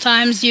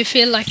sometimes you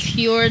feel like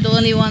you're the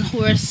only one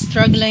who is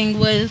struggling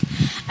with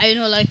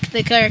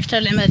the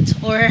character limit,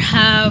 or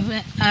have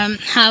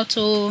how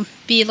to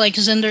be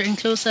gender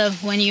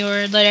inclusive when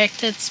you're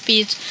directed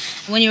speech,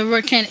 when you're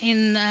working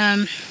in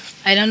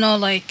I don't know,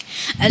 like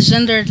a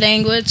gendered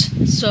language.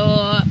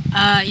 So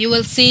you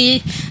will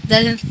see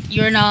that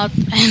you're not,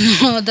 I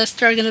know the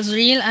struggle is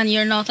real and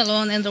you're not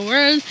alone in the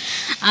world.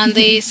 And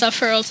they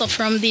suffer also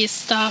from this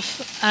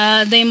stuff.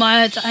 They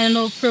might, I don't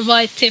know,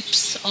 provide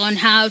tips on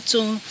how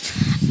to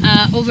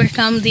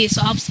overcome these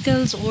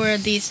obstacles or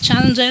these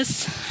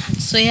challenges.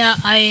 So yeah,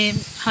 I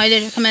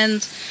highly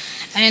recommend,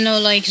 I know,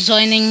 like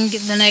joining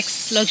the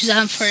next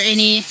Logjam for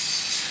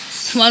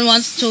anyone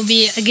wants to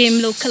be a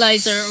game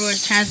localizer or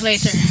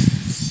translator.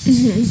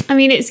 I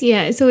mean,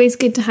 it's always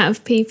good to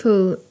have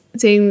people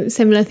doing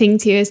similar thing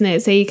to you, isn't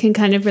it? So you can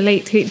kind of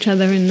relate to each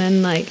other, and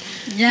then like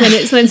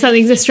when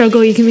something's a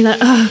struggle, you can be like,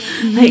 oh,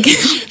 like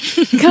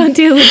I can't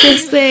deal with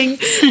this thing,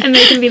 and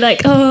they can be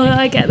like, oh,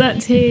 I get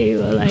that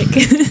too, or like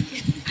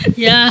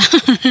yeah.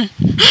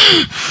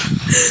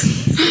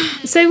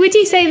 So would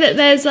you say that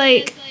there's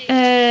like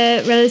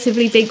a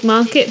relatively big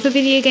market for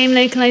video game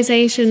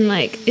localization?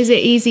 Like, is it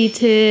easy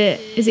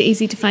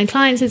to find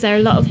clients? Is there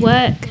a lot of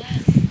work?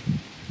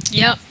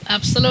 Yeah,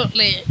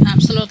 absolutely.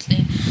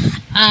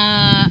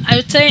 I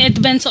would say it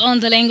depends on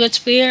the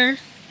language player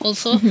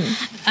also,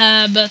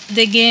 but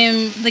the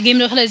game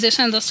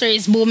localization industry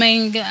is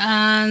booming,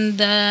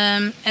 and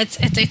it's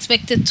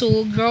expected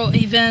to grow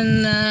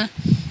even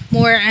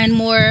more and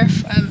more,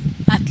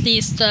 at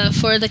least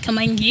for the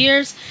coming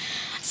years.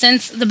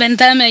 Since the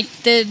pandemic,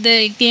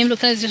 the game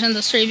localization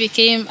industry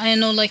became, I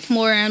know, like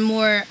more and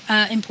more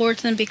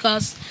important,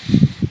 because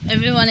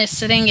everyone is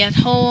sitting at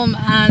home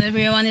and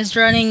everyone is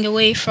running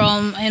away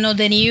from, I know,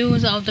 the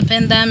news of the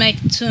pandemic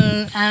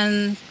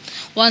and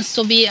wants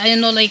to be, I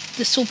know, like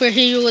the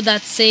superhero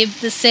that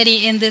saved the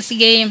city in this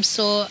game.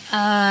 So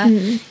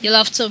you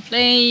love to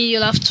play, you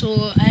love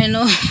to, I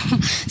know,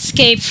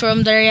 escape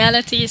from the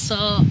reality.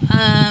 So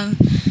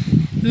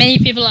many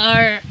people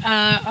are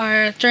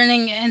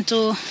turning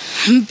into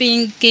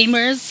being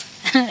gamers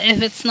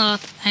if it's not,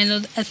 I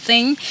know, a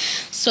thing.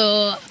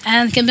 So,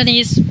 and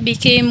companies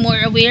became more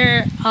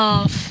aware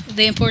of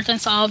the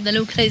importance of the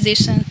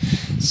localization.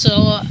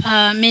 So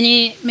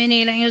many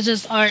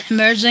languages are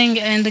emerging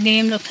in the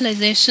game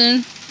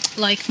localization,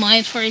 like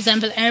mine, for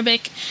example,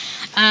 Arabic,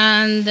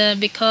 and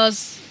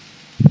because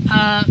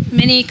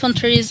many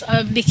countries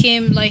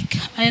became like,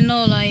 I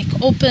know, like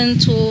open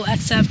to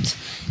accept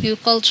new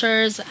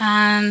cultures,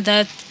 and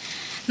that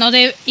not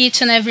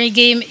each and every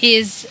game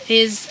is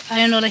I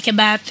don't know, like a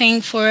bad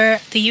thing for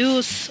the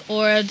youth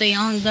or the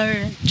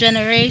younger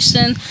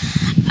generation,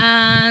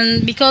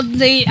 and because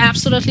they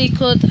absolutely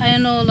could, I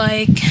don't know,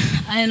 like,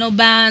 I don't know,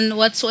 ban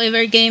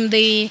whatsoever game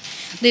they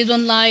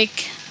don't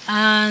like,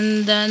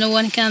 and no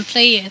one can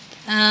play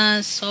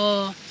it.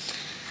 So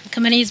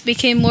companies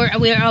became more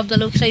aware of the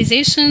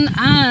localization,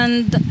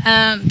 and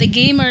the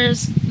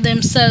gamers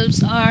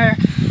themselves are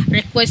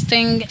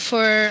requesting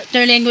for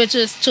their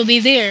languages to be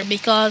there,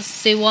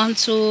 because they want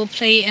to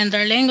play in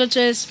their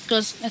languages,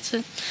 because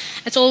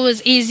it's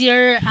always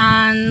easier,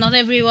 and not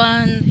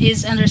everyone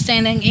is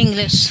understanding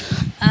English.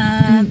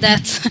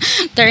 That's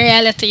the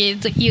reality.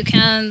 You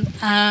can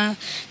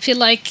feel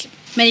like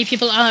many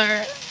people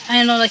are, I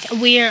don't know, like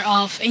aware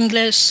of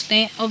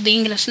of the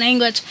English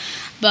language,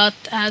 but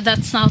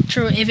that's not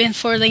true. Even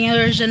for the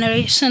younger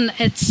generation,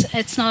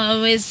 it's not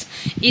always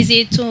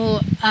easy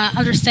to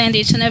understand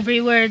each and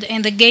every word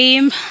in the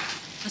game.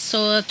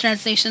 So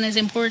translation is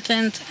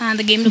important, and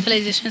the game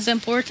localization is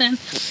important,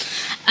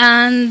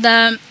 and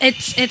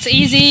it's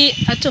easy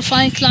to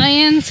find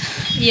clients.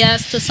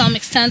 Yes, to some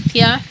extent,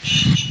 yeah.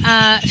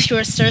 If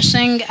you're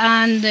searching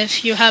and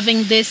if you're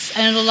having this,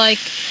 I don't know, like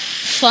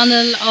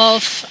funnel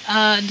of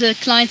the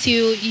clients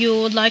you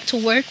would like to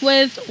work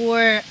with,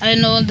 or I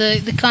know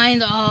the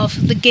kind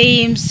of the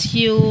games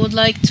you would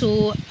like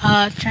to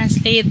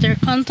translate their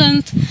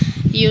content.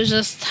 You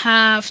just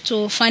have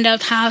to find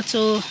out how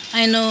to,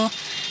 I know,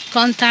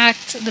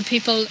 contact the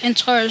people in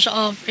charge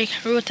of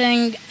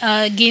recruiting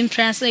game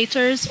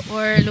translators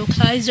or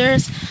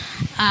localizers,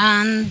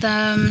 and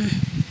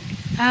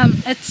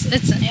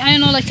it's I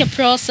know, like a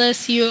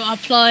process. You're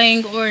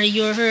applying, or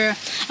you're,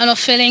 I know,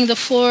 filling the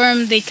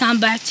form. They come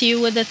back to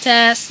you with a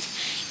test.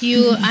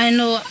 I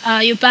know,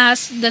 you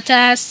pass the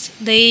test.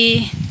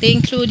 They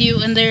include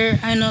you in their,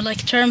 I know,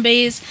 like term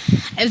base.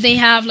 If they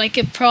have like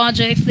a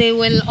project, they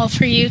will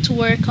offer you to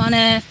work on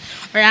it,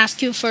 or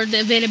ask you for the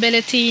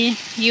availability.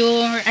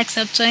 You're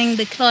accepting,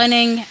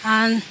 declining,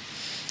 and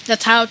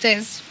that's how it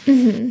is.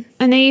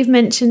 I know you've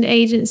mentioned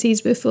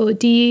agencies before.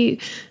 Do you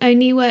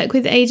only work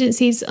with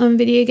agencies on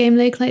video game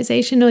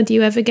localization, or do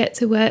you ever get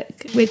to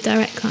work with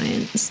direct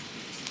clients?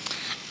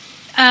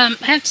 I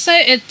have to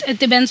say it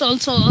depends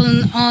also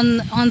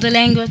on the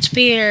language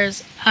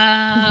pairs.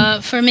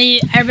 For me,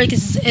 Arabic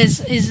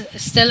is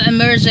still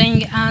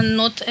emerging, and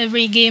not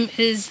every game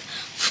is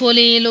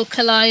fully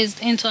localized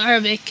into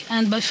Arabic.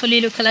 And by fully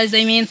localized,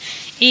 I mean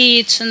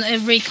each and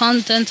every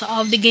content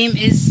of the game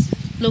is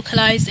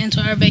localized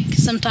into Arabic.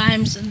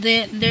 Sometimes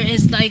there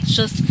is like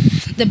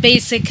just the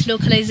basic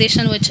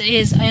localization, which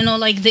is, I know,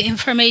 like the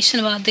information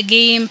about the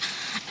game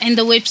in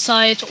the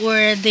website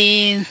or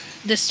the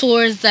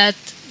stores that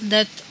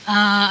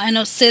I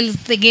know sells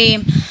the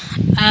game.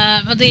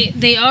 But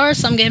they are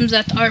some games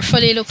that are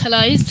fully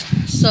localized.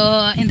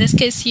 So in this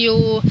case,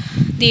 you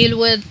deal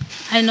with,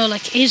 I know,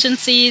 like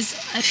agencies.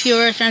 If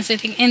you're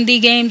translating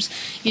indie games,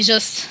 you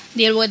just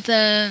deal with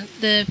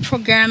the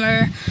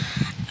programmer.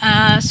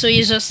 So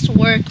you just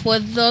work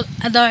with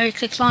a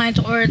direct client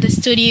or the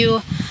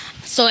studio.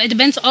 So it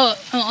depends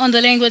on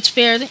the language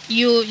pair.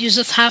 You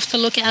just have to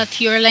look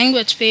at your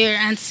language pair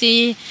and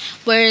see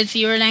where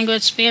your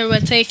language pair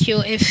will take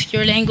you. If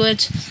your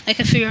language, like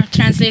if you're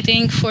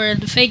translating for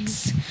the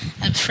FIGs,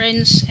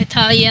 French,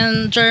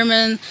 Italian,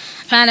 German,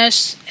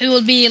 Spanish, it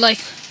will be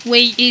like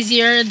way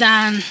easier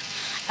than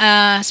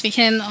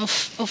speaking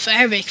of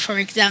Arabic, for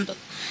example.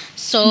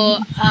 So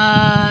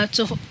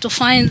to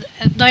find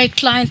direct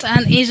client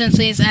and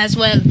agencies as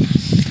well.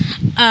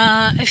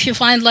 If you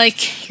find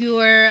like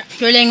your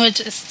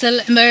language is still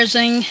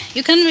emerging,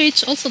 you can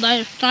reach also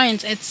direct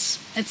clients.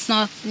 It's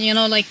not, you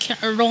know, like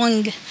a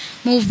wrong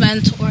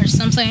movement or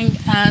something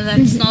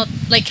that's not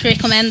like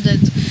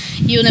recommended.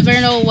 You never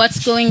know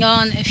what's going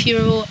on. If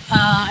you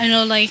you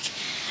know, like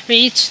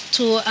reach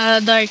to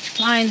a direct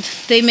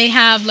client, they may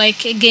have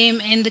like a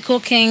game in the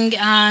cooking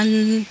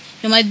and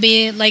you might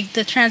be like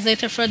the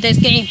translator for this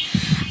game.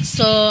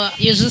 So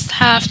you just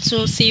have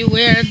to see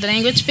where the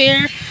language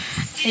pair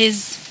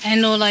is, I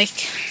know, like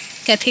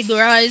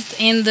categorized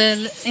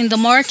in the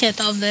market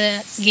of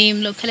the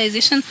game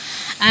localization,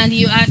 and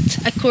you act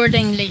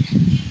accordingly.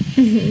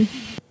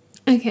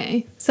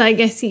 Okay, so I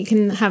guess you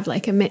can have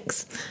like a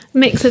mix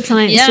of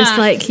clients, just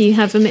like you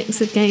have a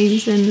mix of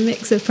games and a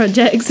mix of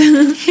projects.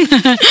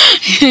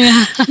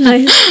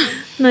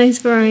 Nice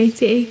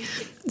variety.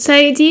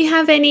 So do you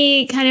have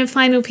any kind of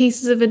final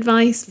pieces of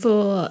advice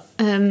for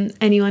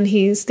anyone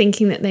who's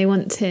thinking that they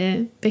want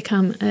to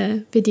become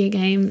a video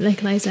game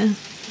localizer?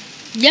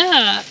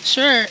 Yeah,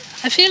 sure.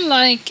 I feel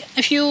like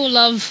if you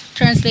love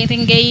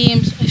translating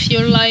games, if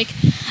you're like,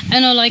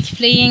 I know, like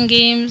playing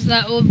games,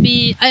 that would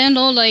be, I don't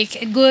know,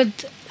 like a good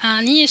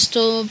niche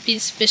to be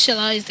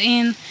specialized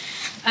in.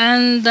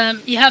 And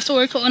you have to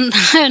work on,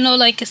 I know,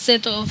 like a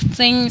set of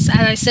things.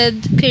 As I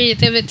said,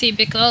 creativity,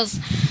 because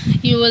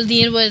you will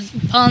deal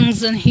with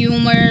puns and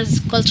humors,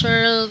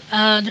 cultural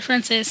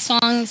differences,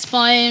 songs,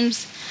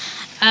 poems.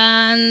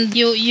 And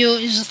you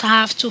just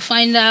have to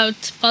find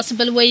out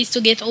possible ways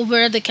to get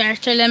over the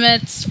character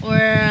limits, or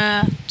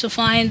to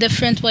find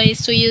different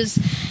ways to use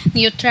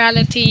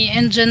neutrality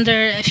and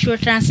gender if you're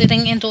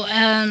translating into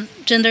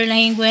gender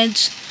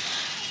language.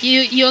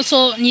 You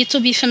also need to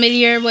be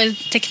familiar with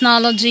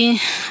technology,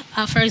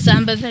 for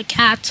example, the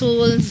CAT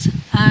tools,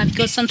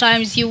 because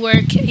sometimes you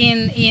work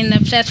in a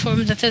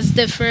platform that is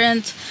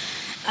different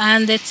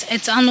and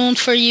it's unknown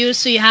for you,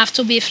 so you have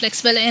to be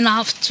flexible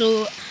enough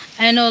to,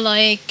 I know,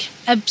 like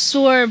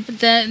absorb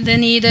the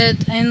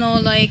needed, I know,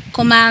 like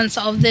commands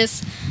of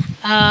this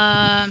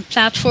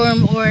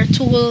platform or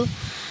tool.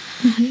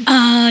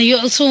 You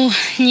also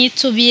need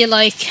to be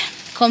like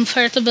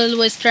comfortable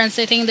with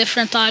translating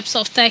different types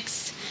of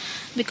text,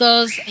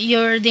 because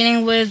you're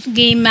dealing with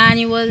game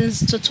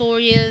manuals,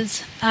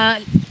 tutorials,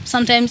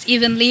 sometimes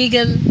even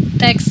legal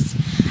texts,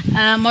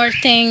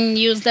 marketing,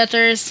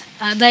 newsletters,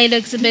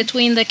 dialogues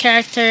between the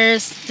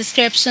characters,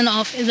 description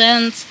of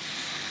events.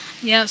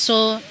 Yeah,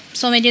 so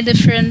many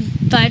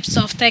different types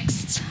of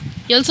texts.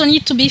 You also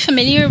need to be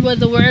familiar with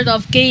the world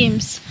of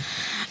games.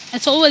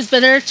 It's always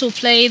better to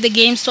play the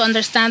games to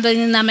understand the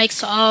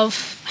dynamics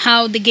of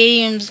how the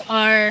games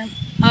are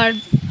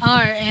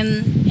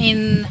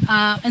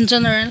in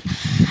general.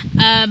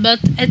 But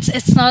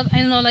it's not,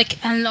 I know,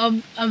 like an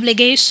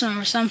obligation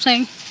or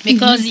something,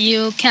 because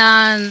you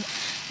can,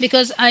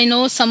 because I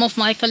know some of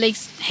my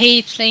colleagues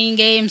hate playing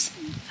games,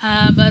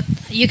 but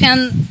you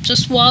can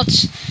just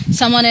watch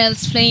someone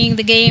else playing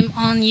the game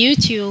on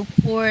YouTube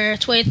or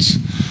Twitch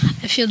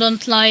if you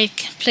don't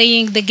like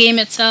playing the game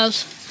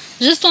itself,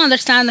 just to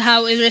understand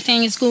how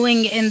everything is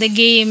going in the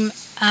game,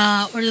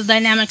 or the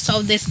dynamics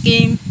of this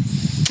game.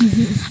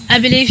 I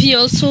believe you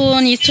also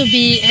need to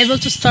be able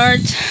to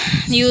start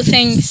new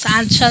things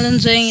and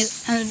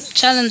challenges,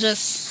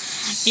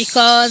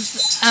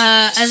 because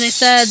as I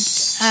said,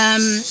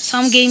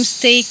 some games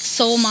take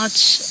so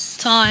much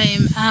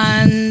time,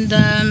 and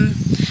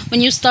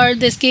when you start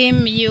this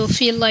game you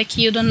feel like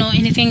you don't know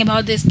anything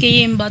about this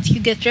game, but you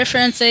get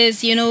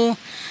references, you know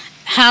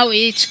how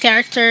each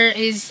character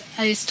is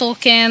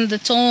talking, the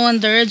tone,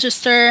 the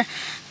register,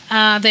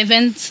 the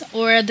event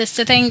or the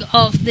setting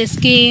of this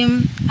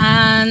game,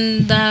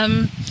 and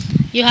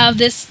you have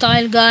this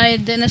style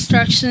guide, the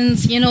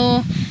instructions, you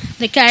know,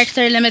 the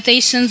character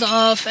limitations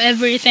of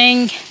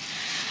everything,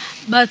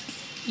 but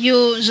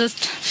you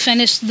just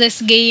finish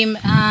this game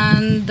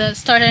and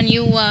start a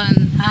new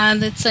one,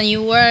 and it's a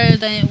new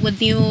world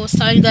with new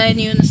style guide,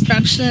 new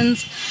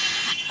instructions,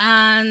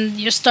 and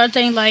you're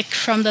starting like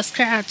from the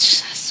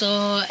scratch.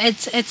 So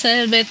it's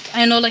a bit,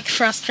 I know, like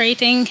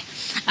frustrating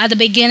at the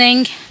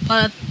beginning,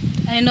 but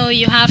I know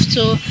you have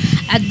to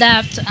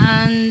adapt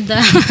and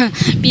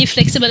be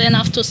flexible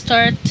enough to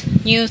start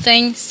new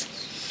things.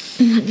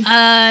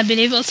 I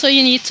believe also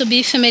you need to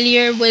be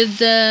familiar with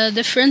the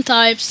different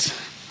types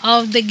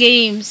of the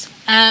games.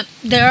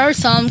 there are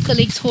some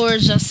colleagues who are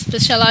just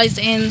specialized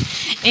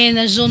in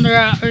a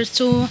genre or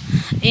two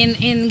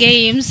in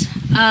games,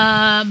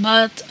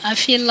 but I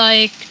feel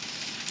like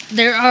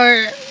there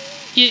are,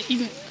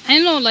 I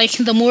don't know, like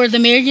the more the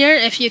merrier,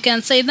 if you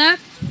can say that.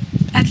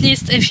 At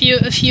least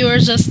if you are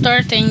just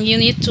starting, you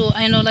need to,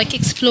 I know, like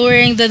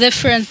exploring the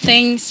different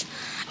things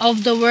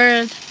of the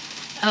world,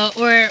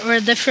 or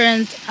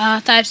different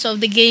types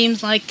of the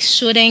games, like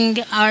shooting,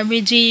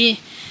 RPG,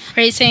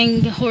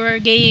 racing, horror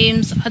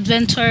games,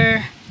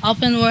 adventure,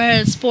 open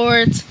world,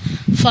 sports,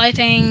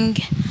 fighting.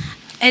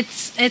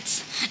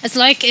 It's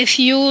like, if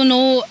you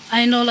know,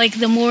 I know, like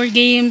the more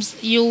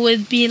games, you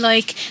would be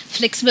like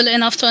flexible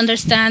enough to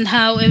understand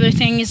how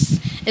everything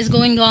is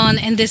going on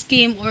in this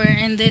game or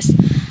in this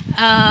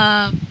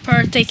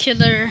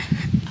particular,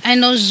 I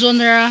know,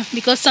 genre.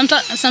 Because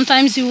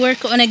sometimes you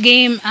work on a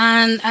game,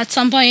 and at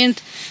some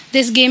point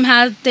this game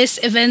has this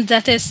event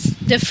that is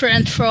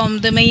different from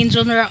the main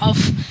genre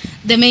of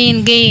the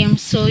main game,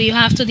 so you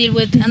have to deal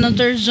with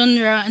another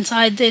genre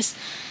inside this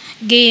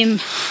game.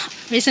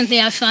 Recently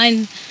I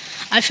find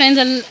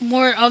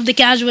more of the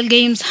casual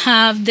games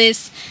have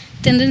this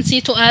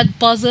tendency to add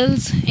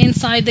puzzles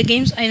inside the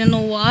games. I don't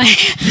know why,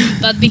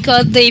 but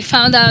because they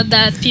found out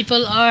that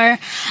people are,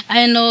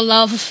 I know,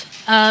 love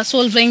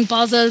solving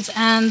puzzles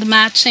and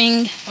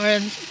matching or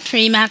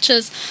 3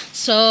 matches.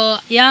 So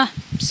yeah,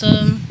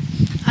 so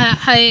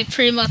I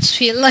pretty much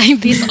feel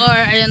like these are,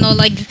 I don't know,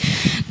 like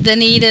the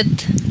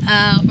needed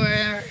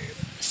or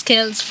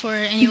skills for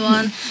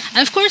anyone.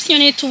 And of course you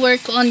need to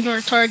work on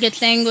your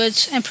target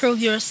language,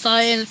 improve your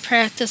style,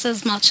 practice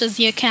as much as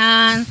you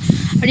can,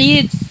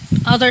 read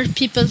other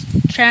people's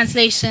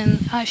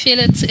translation. I feel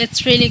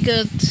it's really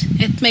good.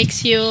 It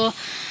makes you,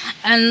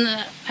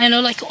 and I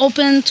know, like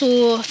open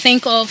to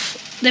think of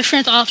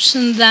different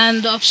options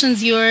than the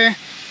options you're,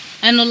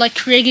 I know,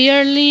 like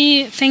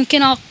regularly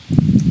thinking of.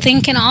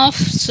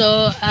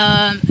 So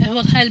it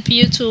will help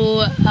you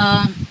to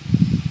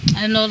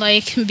I know,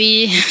 like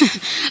be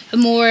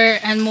more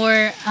and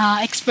more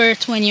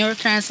expert when you're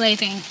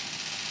translating.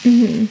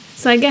 Mm-hmm.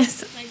 So I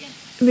guess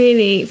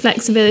really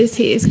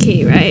flexibility is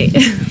key, right?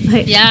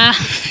 Like, yeah.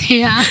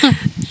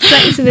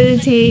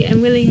 Flexibility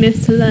and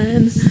willingness to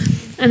learn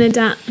and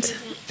adapt.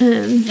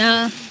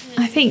 I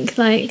think,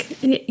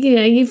 like, you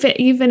know,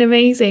 you've been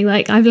amazing.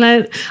 Like I've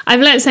learned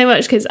so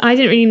much, because I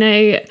didn't really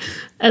know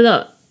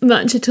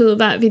much at all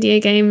about video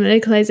game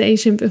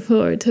localization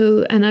before at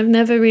all, and I've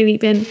never really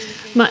been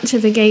much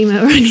of a gamer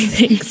or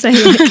anything, so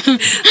like,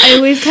 I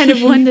always kind of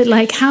wondered,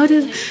 like, how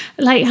does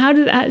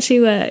it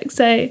actually work?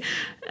 So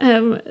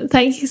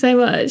thank you so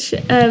much.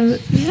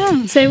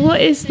 So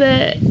what's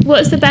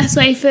the best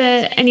way for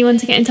anyone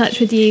to get in touch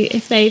with you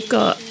if they've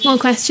got more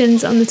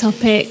questions on the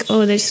topic,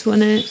 or they just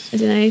want to, I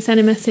don't know,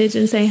 send a message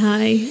and say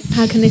hi?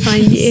 How can they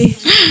find you?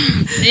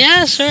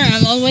 Yeah, sure.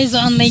 I'm always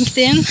on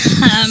LinkedIn.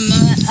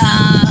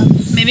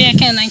 Maybe I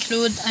can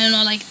include, I don't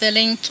know, like the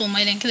link to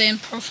my LinkedIn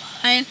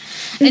profile.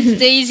 Mm-hmm. It's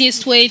the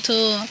easiest way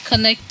to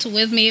connect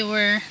with me,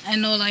 or I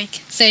know,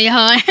 like say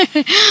hi.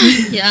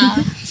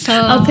 Yeah. So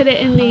I'll put it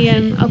in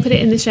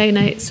the show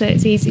notes, so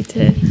it's easy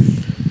to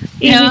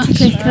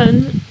click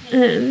on.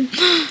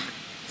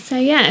 So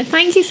yeah,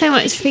 thank you so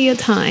much for your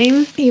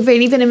time. You've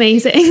really been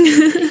amazing.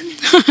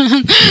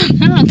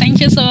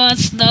 Thank you so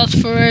much, Dot,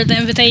 for the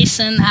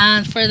invitation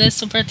and for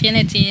this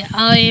opportunity.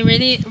 I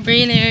really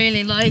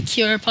like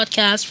your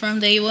podcast from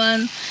day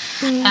one.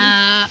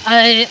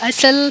 I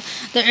still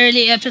the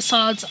early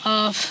episodes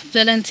of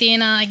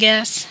Valentina, I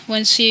guess,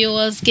 when she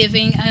was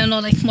giving, I don't know,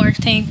 like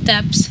marketing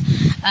tips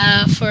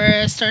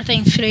for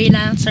starting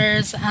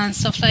freelancers and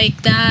stuff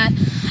like that.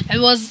 It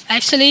was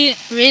actually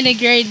really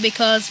great,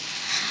 because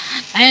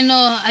I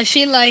know, I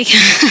feel like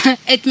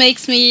it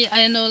makes me,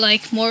 I know,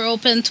 like more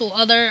open to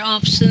other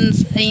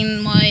options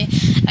in my,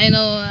 I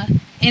know,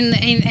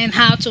 in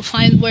how to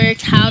find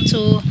work, how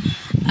to,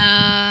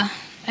 I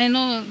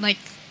know, like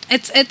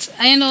it's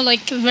I know,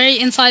 like very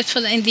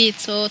insightful indeed.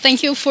 So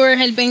thank you for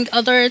helping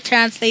other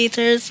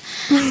translators.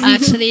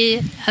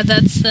 Actually,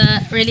 that's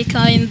really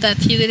kind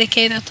that you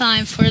dedicate a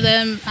time for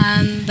them,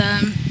 and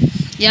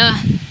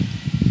yeah.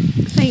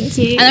 Thank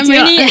you. And I'm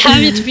really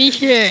happy to be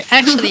here.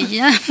 Actually,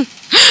 yeah.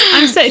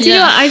 I'm so. Do you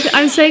know what?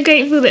 I'm so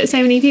grateful that so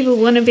many people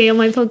want to be on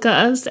my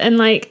podcast and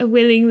like are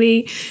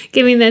willingly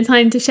giving their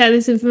time to share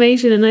this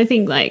information. And I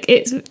think like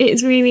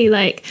it's really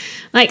like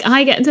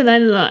I get to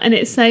learn a lot, and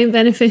it's so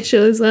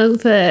beneficial as well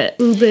for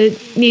all the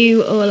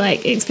new or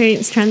like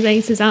experienced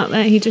translators out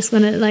there who just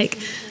want to like,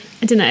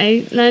 I don't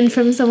know, learn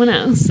from someone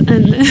else.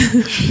 And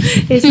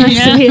it's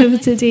nice to be able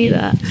to do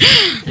that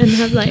and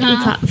have like the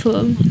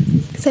platform.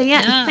 So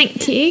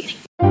thank you.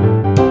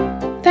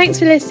 Thanks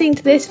for listening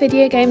to this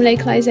video game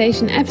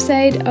localization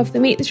episode of the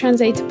Meet the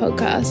Translator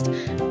podcast.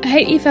 I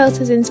hope you felt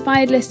as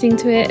inspired listening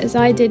to it as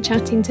I did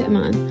chatting to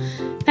Iman.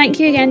 Thank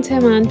you again to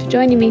Iman for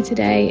joining me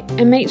today,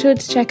 and make sure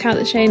to check out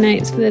the show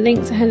notes for the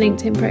link to her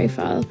LinkedIn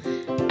profile.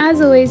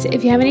 As always,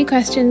 if you have any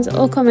questions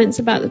or comments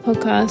about the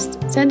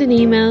podcast, send an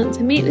email to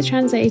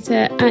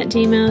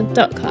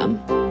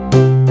meetthetranslator@gmail.com.